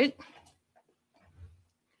looked like,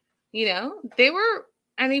 you know, they were,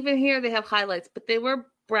 and even here they have highlights, but they were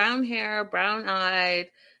brown hair, brown eyed,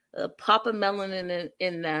 pop of melanin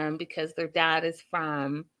in them because their dad is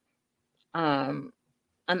from an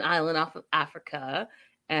island off of Africa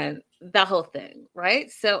and that whole thing,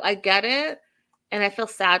 right? So I get it, and I feel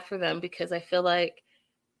sad for them because I feel like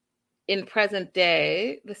in present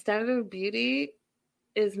day, the standard of beauty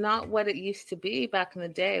is not what it used to be back in the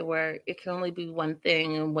day where it can only be one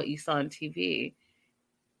thing and what you saw on TV.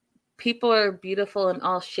 People are beautiful in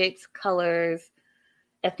all shapes, colors,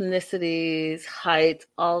 ethnicities, height,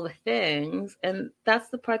 all the things. And that's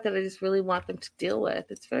the part that I just really want them to deal with.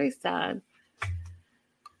 It's very sad.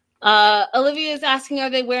 Olivia is asking, are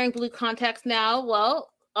they wearing blue contacts now?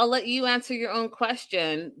 Well, I'll let you answer your own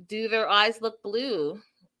question. Do their eyes look blue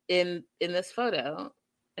in this photo?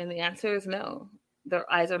 And the answer is no.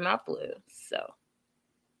 Their eyes are not blue. So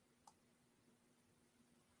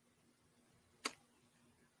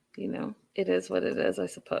you know, it is what it is, I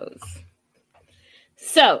suppose.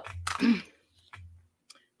 So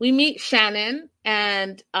we meet Shannon,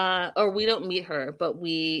 and or we don't meet her, but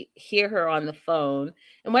we hear her on the phone.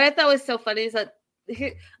 And what I thought was so funny is that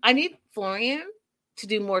I need Florian to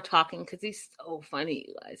do more talking because he's so funny,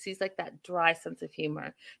 you guys. He's like that dry sense of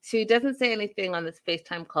humor. So he doesn't say anything on this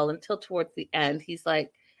FaceTime call until towards the end. He's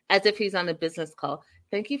like, as if he's on a business call.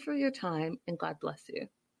 Thank you for your time and God bless you.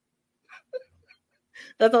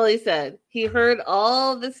 That's all he said. He heard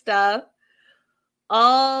all the stuff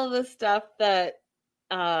that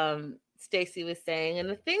Stacey was saying. And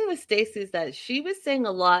the thing with Stacey is that she was saying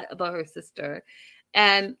a lot about her sister.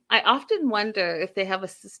 And I often wonder if they have a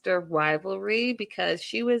sister rivalry because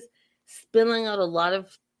she was spilling out a lot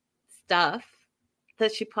of stuff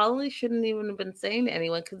that she probably shouldn't even have been saying to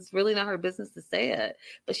anyone because it's really not her business to say it.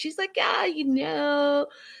 But she's like, yeah, you know,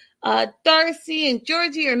 Darcy and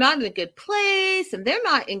Georgie are not in a good place and they're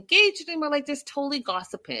not engaged anymore. Like, just totally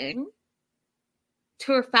gossiping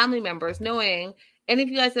to her family members, knowing any of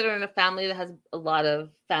you guys that are in a family that has a lot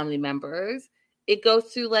of family members, it goes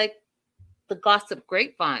through like the gossip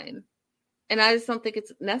grapevine. And I just don't think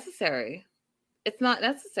it's necessary. It's not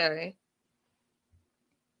necessary.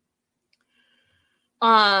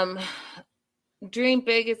 Dream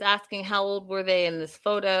Big is asking how old were they in this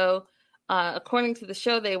photo. According to the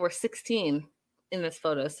show, they were 16 in this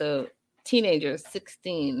photo. So teenagers,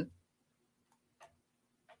 16.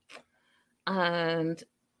 And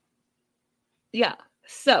yeah,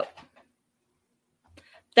 so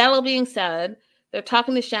that all being said, they're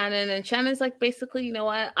talking to Shannon, and Shannon's like, basically, you know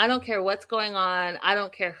what? I don't care what's going on. I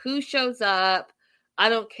don't care who shows up. I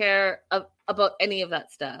don't care about any of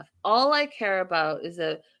that stuff. All I care about is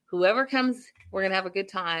that whoever comes, we're going to have a good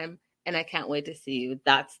time, and I can't wait to see you.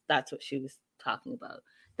 That's what she was talking about.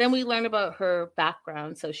 Then we learn about her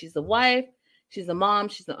background. So she's the wife, she's a mom,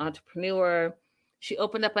 she's an entrepreneur. She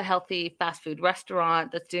opened up a healthy fast food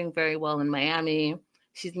restaurant that's doing very well in Miami.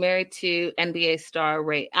 She's married to NBA star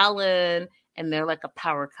Ray Allen, and they're like a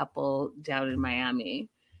power couple down in Miami.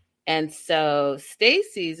 And so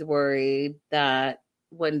Stacey's worried that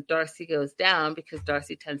when Darcy goes down, because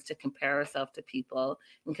Darcy tends to compare herself to people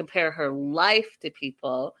and compare her life to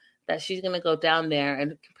people, that she's going to go down there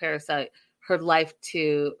and compare her life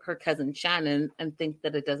to her cousin Shannon and think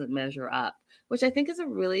that it doesn't measure up, which I think is a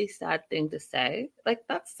really sad thing to say. Like,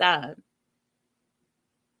 that's sad.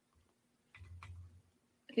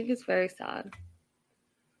 I think it's very sad.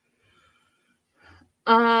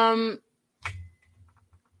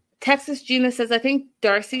 Texas Gina says, I think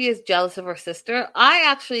Darcy is jealous of her sister. I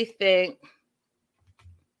actually think,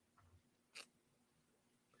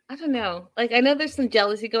 I don't know. Like, I know there's some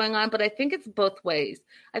jealousy going on, but I think it's both ways.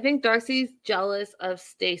 I think Darcy's jealous of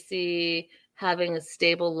Stacey having a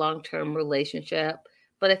stable long-term relationship,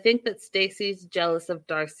 but I think that Stacey's jealous of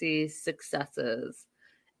Darcy's successes.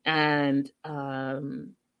 And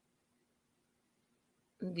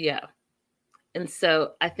yeah. And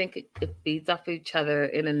so I think it feeds off each other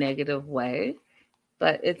in a negative way,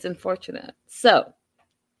 but it's unfortunate. So,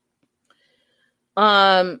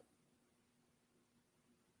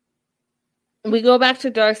 we go back to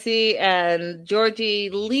Darcy and Georgie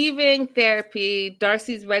leaving therapy.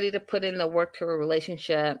 Darcy's ready to put in the work to her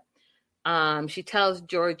relationship. She tells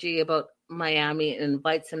Georgie about Miami and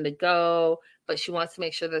invites him to go, but she wants to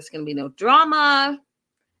make sure there's going to be no drama.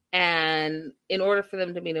 And in order for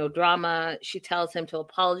them to be no drama, she tells him to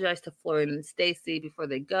apologize to Florian and Stacy before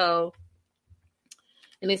they go.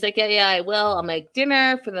 And he's like, yeah, I will. I'll make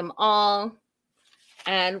dinner for them all.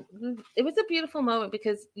 And it was a beautiful moment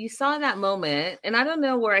because you saw that moment, and I don't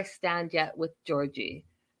know where I stand yet with Georgie.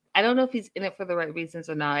 I don't know if he's in it for the right reasons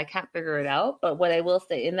or not. I can't figure it out. But what I will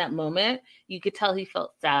say, in that moment, you could tell he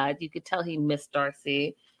felt sad. You could tell he missed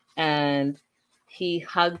Darcy. And he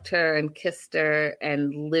hugged her and kissed her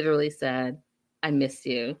and literally said, I miss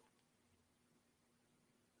you.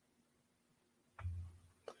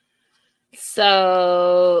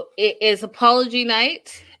 So it is apology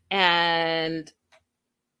night, and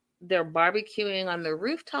they're barbecuing on the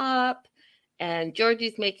rooftop, and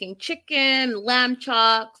Georgie's making chicken, lamb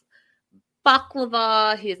chops,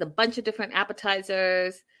 baklava. He has a bunch of different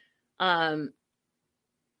appetizers. And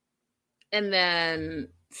then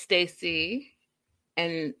Stacy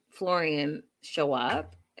and Florian show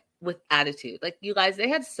up with attitude. Like, you guys, they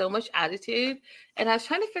had so much attitude. And I was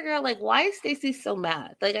trying to figure out, like, why is Stacy so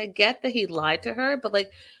mad? Like, I get that he lied to her, but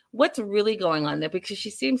like, what's really going on there? Because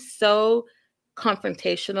she seems so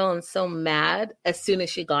confrontational and so mad as soon as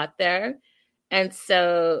she got there. And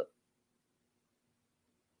so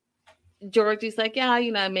Georgie's like, yeah,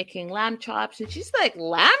 I'm making lamb chops. And she's like,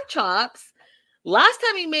 lamb chops? Last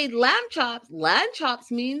time he made lamb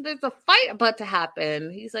chops mean there's a fight about to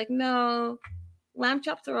happen. He's like, no, lamb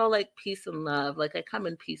chops are all like peace and love. Like, I come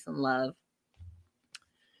in peace and love.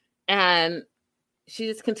 And she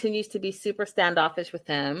just continues to be super standoffish with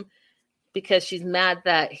him because she's mad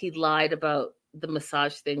that he lied about the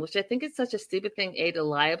massage thing, which I think is such a stupid thing, A, to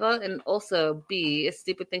lie about, and also B, a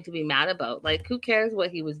stupid thing to be mad about. Like, who cares what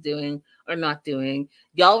he was doing or not doing?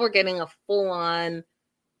 Y'all were getting a full-on,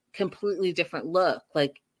 completely different look.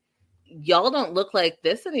 Like, y'all don't look like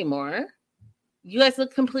this anymore. You guys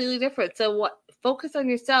look completely different. So what? Focus on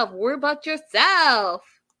yourself. Worry about yourself.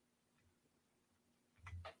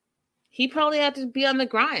 He probably had to be on the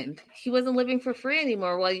grind. He wasn't living for free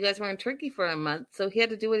anymore while you guys were in Turkey for a month. So he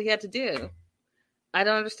had to do what he had to do. I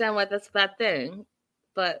don't understand why that's a bad thing,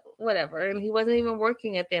 but whatever. And he wasn't even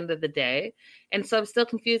working at the end of the day. And so I'm still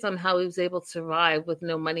confused on how he was able to survive with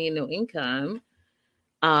no money and no income,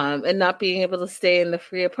 and not being able to stay in the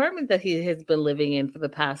free apartment that he has been living in for the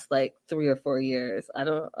past like 3 or 4 years. I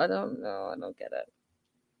don't know. I don't get it.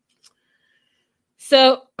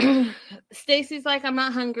 So Stacy's like, I'm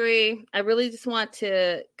not hungry. I really just want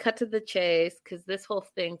to cut to the chase because this whole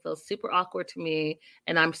thing feels super awkward to me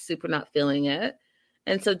and I'm super not feeling it.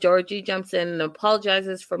 And so Georgie jumps in and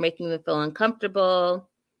apologizes for making them feel uncomfortable.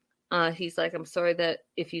 He's like, I'm sorry that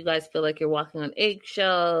if you guys feel like you're walking on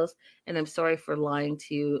eggshells, and I'm sorry for lying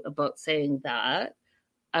to you about saying that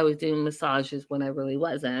I was doing massages when I really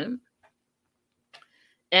wasn't.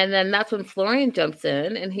 And then that's when Florian jumps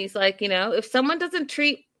in and he's like, if someone doesn't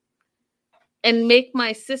treat and make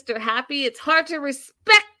my sister happy, it's hard to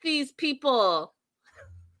respect these people.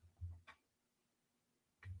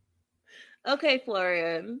 Okay,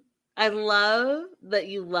 Florian, I love that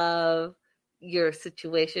you love your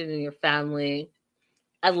situation and your family.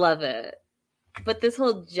 I love it. But this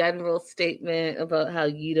whole general statement about how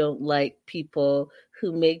you don't like people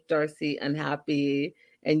who make Darcy unhappy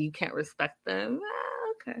and you can't respect them,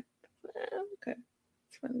 okay. Okay.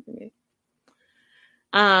 It's funny to me.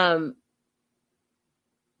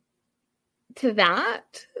 To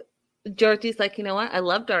that, Georgie's like, you know what? I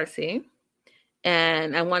love Darcy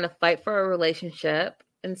and I want to fight for a relationship.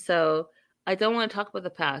 And so I don't want to talk about the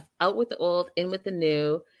past. Out with the old, in with the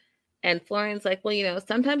new. And Florian's like, well,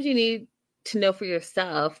 sometimes you need to know for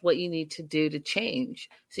yourself what you need to do to change.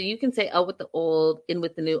 So you can say out with the old, in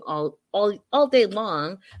with the new all day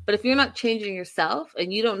long. But if you're not changing yourself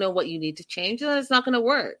and you don't know what you need to change, then it's not going to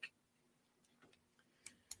work.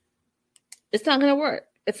 It's not going to work.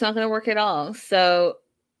 It's not going to work at all. So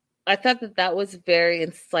I thought that was very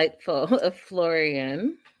insightful of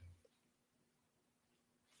Florian.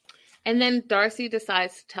 And then Darcy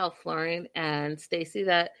decides to tell Florian and Stacy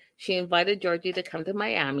that she invited Georgie to come to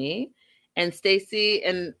Miami. And Stacy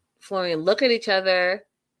and Florian look at each other,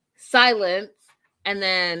 silence, and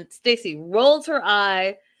then Stacy rolls her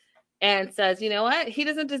eye and says, you know what? He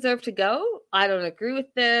doesn't deserve to go. I don't agree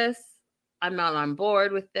with this. I'm not on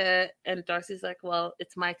board with it. And Darcy's like, well,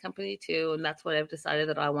 it's my company too. And that's what I've decided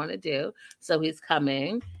that I want to do. So he's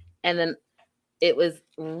coming. And then it was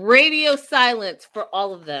radio silence for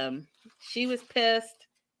all of them. She was pissed.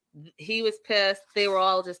 He was pissed. They were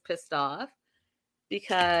all just pissed off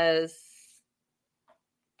because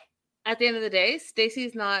at the end of the day,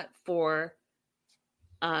 Stacy's not for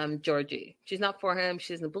Georgie. She's not for him.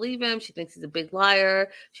 She doesn't believe him. She thinks he's a big liar.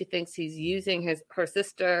 She thinks he's using her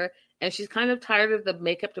sister. And she's kind of tired of the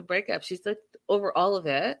makeup to breakup. She's like over all of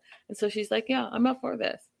it. And so she's like, yeah, I'm not for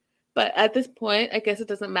this. But at this point, I guess it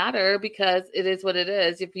doesn't matter because it is what it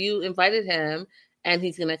is. If you invited him and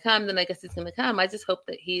he's going to come, then I guess he's going to come. I just hope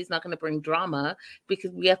that he's not going to bring drama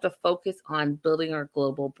because we have to focus on building our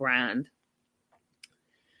global brand.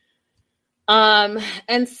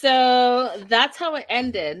 And so that's how it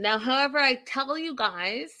ended. Now, however, I tell you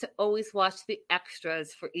guys to always watch the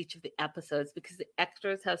extras for each of the episodes because the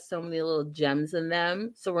extras have so many little gems in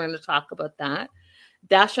them. So we're going to talk about that.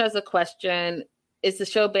 Dasha has a question. Is the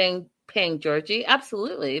show paying Georgie?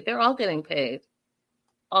 Absolutely. They're all getting paid.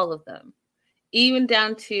 All of them. Even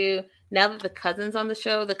down to now that the cousin's on the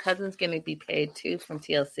show, the cousin's going to be paid too from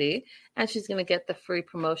TLC. And she's going to get the free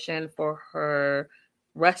promotion for her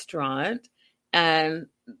restaurant. And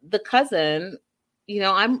the cousin,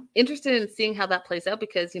 I'm interested in seeing how that plays out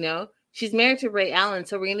because, she's married to Ray Allen.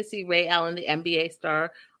 So we're going to see Ray Allen, the NBA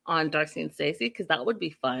star, on Darcy and Stacey because that would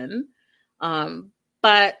be fun.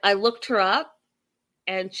 But I looked her up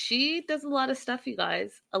and she does a lot of stuff, you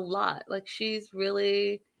guys. A lot. Like she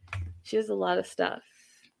has a lot of stuff.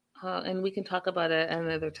 And we can talk about it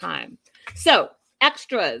another time. So,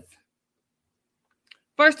 extras.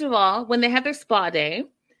 First of all, when they had their spa day,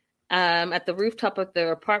 at the rooftop of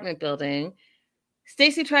their apartment building,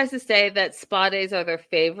 Stacey tries to say that spa days are their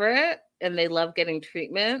favorite and they love getting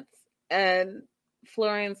treatments. And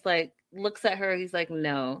Florian's like, looks at her. He's like,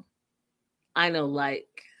 no, I know like.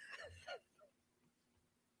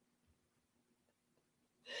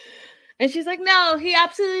 And she's like, no, he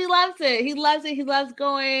absolutely loves it. He loves it. He loves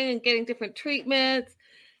going and getting different treatments.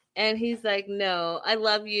 And he's like, no, I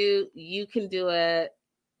love you. You can do it,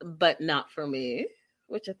 but not for me.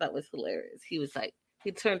 Which I thought was hilarious. He was like,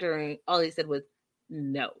 he turned around, all he said was,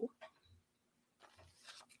 no.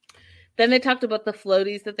 Then they talked about the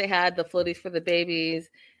floaties that they had, the floaties for the babies.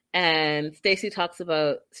 And Stacey talks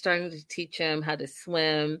about starting to teach him how to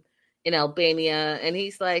swim in Albania. And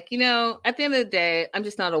he's like, at the end of the day, I'm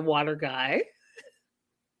just not a water guy.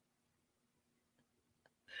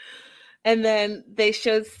 And then they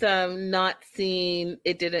showed some not seen,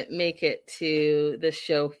 it didn't make it to the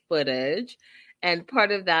show footage. And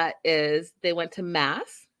part of that is they went to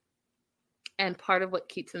Mass. And part of what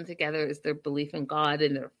keeps them together is their belief in God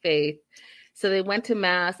and their faith. So they went to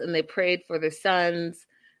Mass and they prayed for their sons,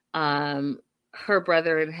 her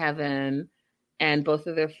brother in heaven, and both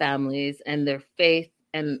of their families. And their faith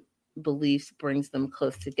and beliefs brings them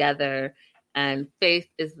close together. And faith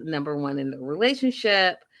is number one in the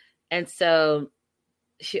relationship. And so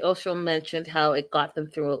she also mentioned how it got them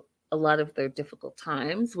through a lot of their difficult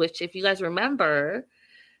times, which if you guys remember,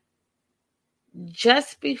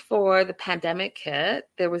 just before the pandemic hit,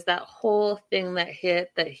 there was that whole thing that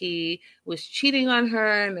hit that he was cheating on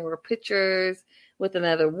her and there were pictures with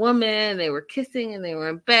another woman, they were kissing and they were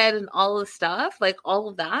in bed and all the stuff, like all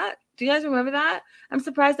of that. Do you guys remember that? I'm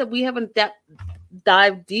surprised that we haven't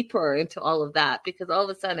dived deeper into all of that because all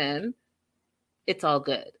of a sudden it's all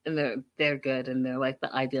good and they're good and they're like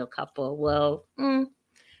the ideal couple. Well,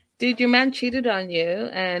 dude, your man cheated on you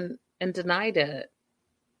and denied it.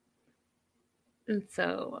 And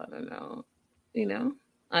so, I don't know.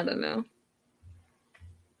 I don't know.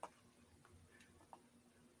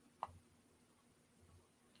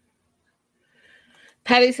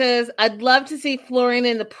 Patty says, I'd love to see Florian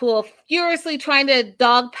in the pool furiously trying to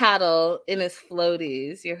dog paddle in his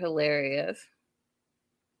floaties. You're hilarious.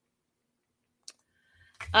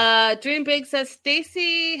 Dream Big says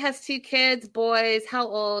Stacey has 2 kids, boys. How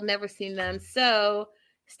old? Never seen them. So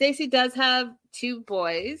Stacey does have 2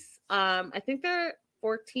 boys. I think they're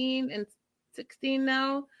 14 and 16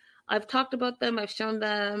 now. I've talked about them. I've shown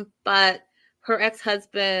them, but her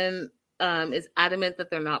ex-husband is adamant that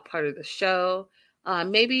they're not part of the show.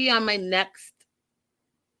 Maybe on my next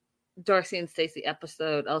Darcy and Stacey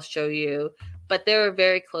episode, I'll show you. But they're a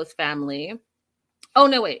very close family. Oh,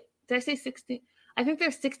 no, wait. Did I say 16? I think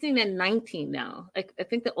they're 16 and 19 now. I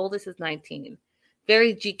think the oldest is 19.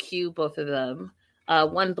 Very GQ, both of them.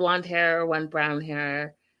 One blonde hair, one brown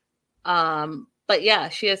hair. But yeah,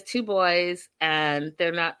 she has 2 boys and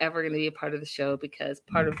they're not ever going to be a part of the show because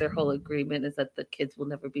part of their whole agreement is that the kids will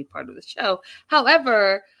never be part of the show.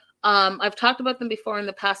 However, I've talked about them before in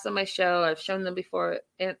the past on my show. I've shown them before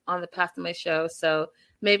on the past of my show. So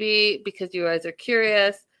maybe because you guys are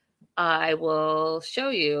curious, I will show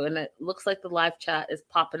you. And it looks like the live chat is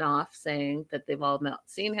popping off saying that they've all not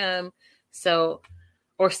seen him. So,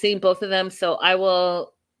 or seen both of them. So I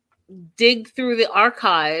will dig through the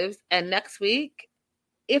archives. And next week,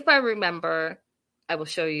 if I remember, I will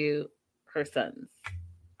show you her sons.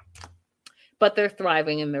 But they're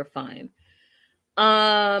thriving and they're fine.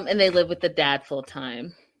 And they live with the dad full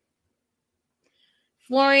time.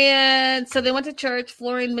 Florian, so they went to church.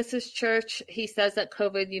 Florian misses church. He says that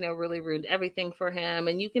COVID, really ruined everything for him.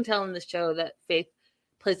 And you can tell in the show that faith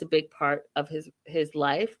plays a big part of his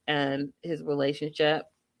life and his relationship.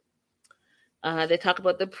 They talk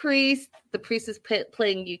about the priest. The priest is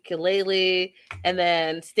playing ukulele. And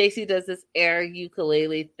then Stacy does this air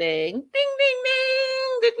ukulele thing. Ding, ding,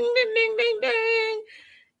 ding, ding, ding, ding, ding, ding.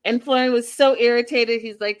 And Florian was so irritated.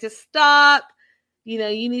 He's like, just stop. You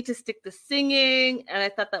need to stick to singing. And I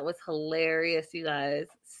thought that was hilarious, you guys.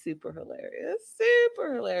 Super hilarious.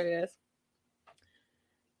 Super hilarious.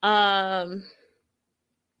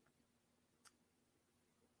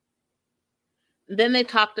 Then they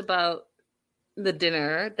talked about the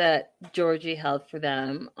dinner that Georgie held for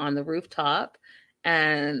them on the rooftop.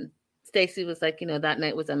 And Stacy was like, that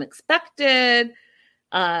night was unexpected.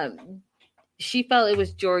 She felt it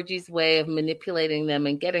was Georgie's way of manipulating them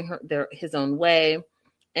and getting his own way.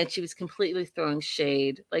 And she was completely throwing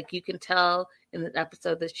shade. Like, you can tell in the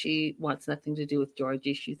episode that she wants nothing to do with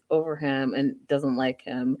Georgie. She's over him and doesn't like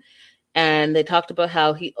him. And they talked about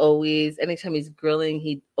how he always, anytime he's grilling,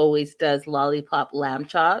 he always does lollipop lamb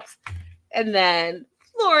chops. And then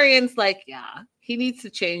Florian's like, yeah, he needs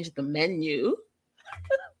to change the menu.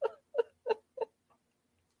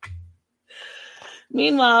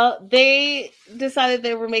 Meanwhile, they decided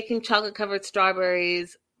they were making chocolate-covered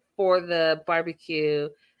strawberries for the barbecue,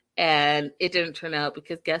 and it didn't turn out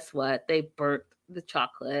because guess what? They burnt the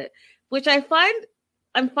chocolate, which I'm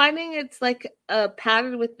finding it's like a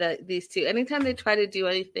pattern with these two. Anytime they try to do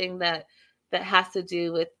anything that has to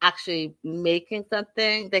do with actually making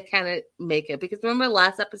something, they can't make it. Because remember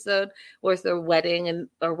last episode was their wedding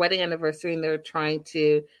anniversary, and they were trying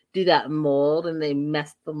to do that mold, and they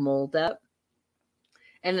messed the mold up.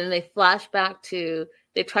 And then they flash back to,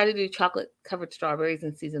 they try to do chocolate covered strawberries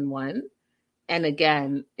in season 1. And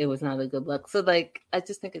again, it was not a good look. So like, I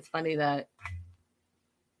just think it's funny that,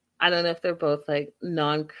 I don't know if they're both like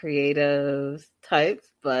non-creative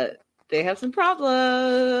types, but they have some problems.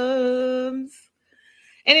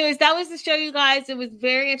 Anyways, that was the show, you guys. It was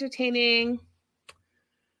very entertaining.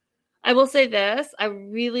 I will say this. I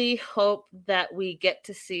really hope that we get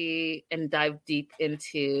to see and dive deep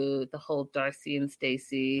into the whole Darcy and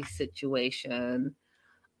Stacy situation.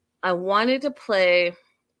 I wanted to play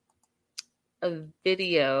a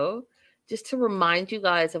video just to remind you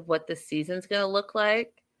guys of what the season's going to look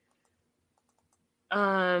like.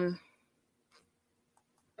 I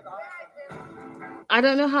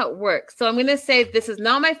don't know how it works. So I'm going to say this is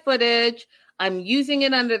not my footage. I'm using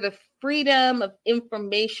it under the Freedom of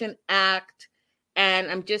Information Act, and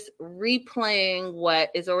I'm just replaying what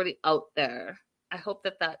is already out there. I hope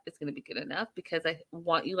that is going to be good enough because I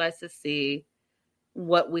want you guys to see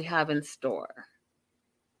what we have in store.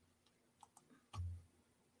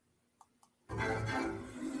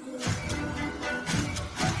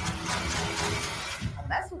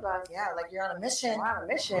 Mess with us. Yeah, like you're on a mission. We're on a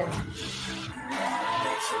mission.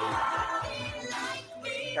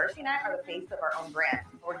 Darcy and I are the face of our own brand.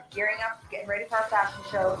 We're gearing up, getting ready for our fashion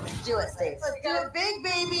show. Let's do it, Stace. Let's do it big,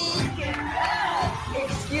 baby. Yeah.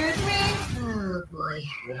 Excuse me? Oh, boy.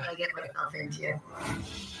 What did I get myself into?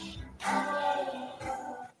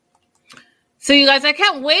 So, you guys, I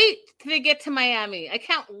can't wait to get to Miami. I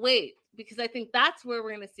can't wait because I think that's where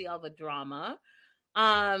we're going to see all the drama.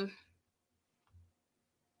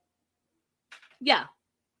 Yeah,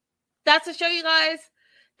 that's the show, you guys.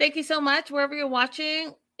 Thank you so much. Wherever you're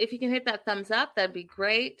watching, if you can hit that thumbs up, that'd be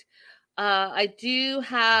great. I do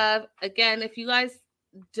have, again, if you guys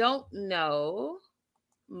don't know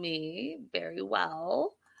me very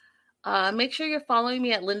well, make sure you're following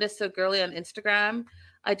me at Linda So Girly on Instagram.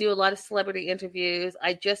 I do a lot of celebrity interviews.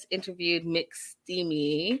 I just interviewed Mick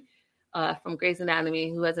Steamy from Grey's Anatomy,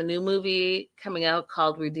 who has a new movie coming out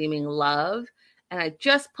called Redeeming Love. And I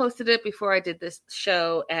just posted it before I did this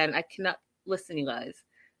show, and I cannot listen, you guys.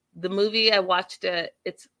 The movie, I watched it.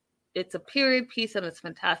 It's a period piece, and it's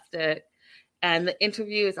fantastic. And the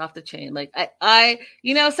interview is off the chain. Like I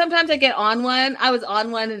sometimes I get on one. I was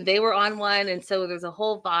on one, and they were on one, and so there's a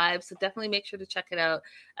whole vibe. So definitely make sure to check it out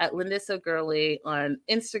at Linda So Girly on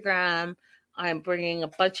Instagram. I'm bringing a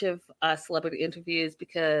bunch of celebrity interviews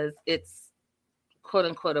because it's quote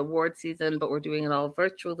unquote award season, but we're doing it all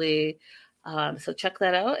virtually. So check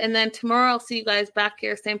that out. And then tomorrow I'll see you guys back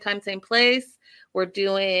here, same time, same place. We're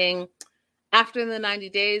doing After the 90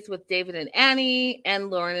 Days with David and Annie and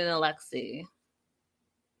Lauren and Alexi.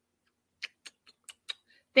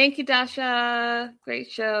 Thank you, Dasha. Great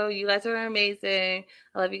show. You guys are amazing.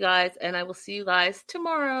 I love you guys, and I will see you guys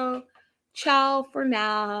tomorrow. Ciao for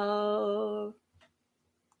now.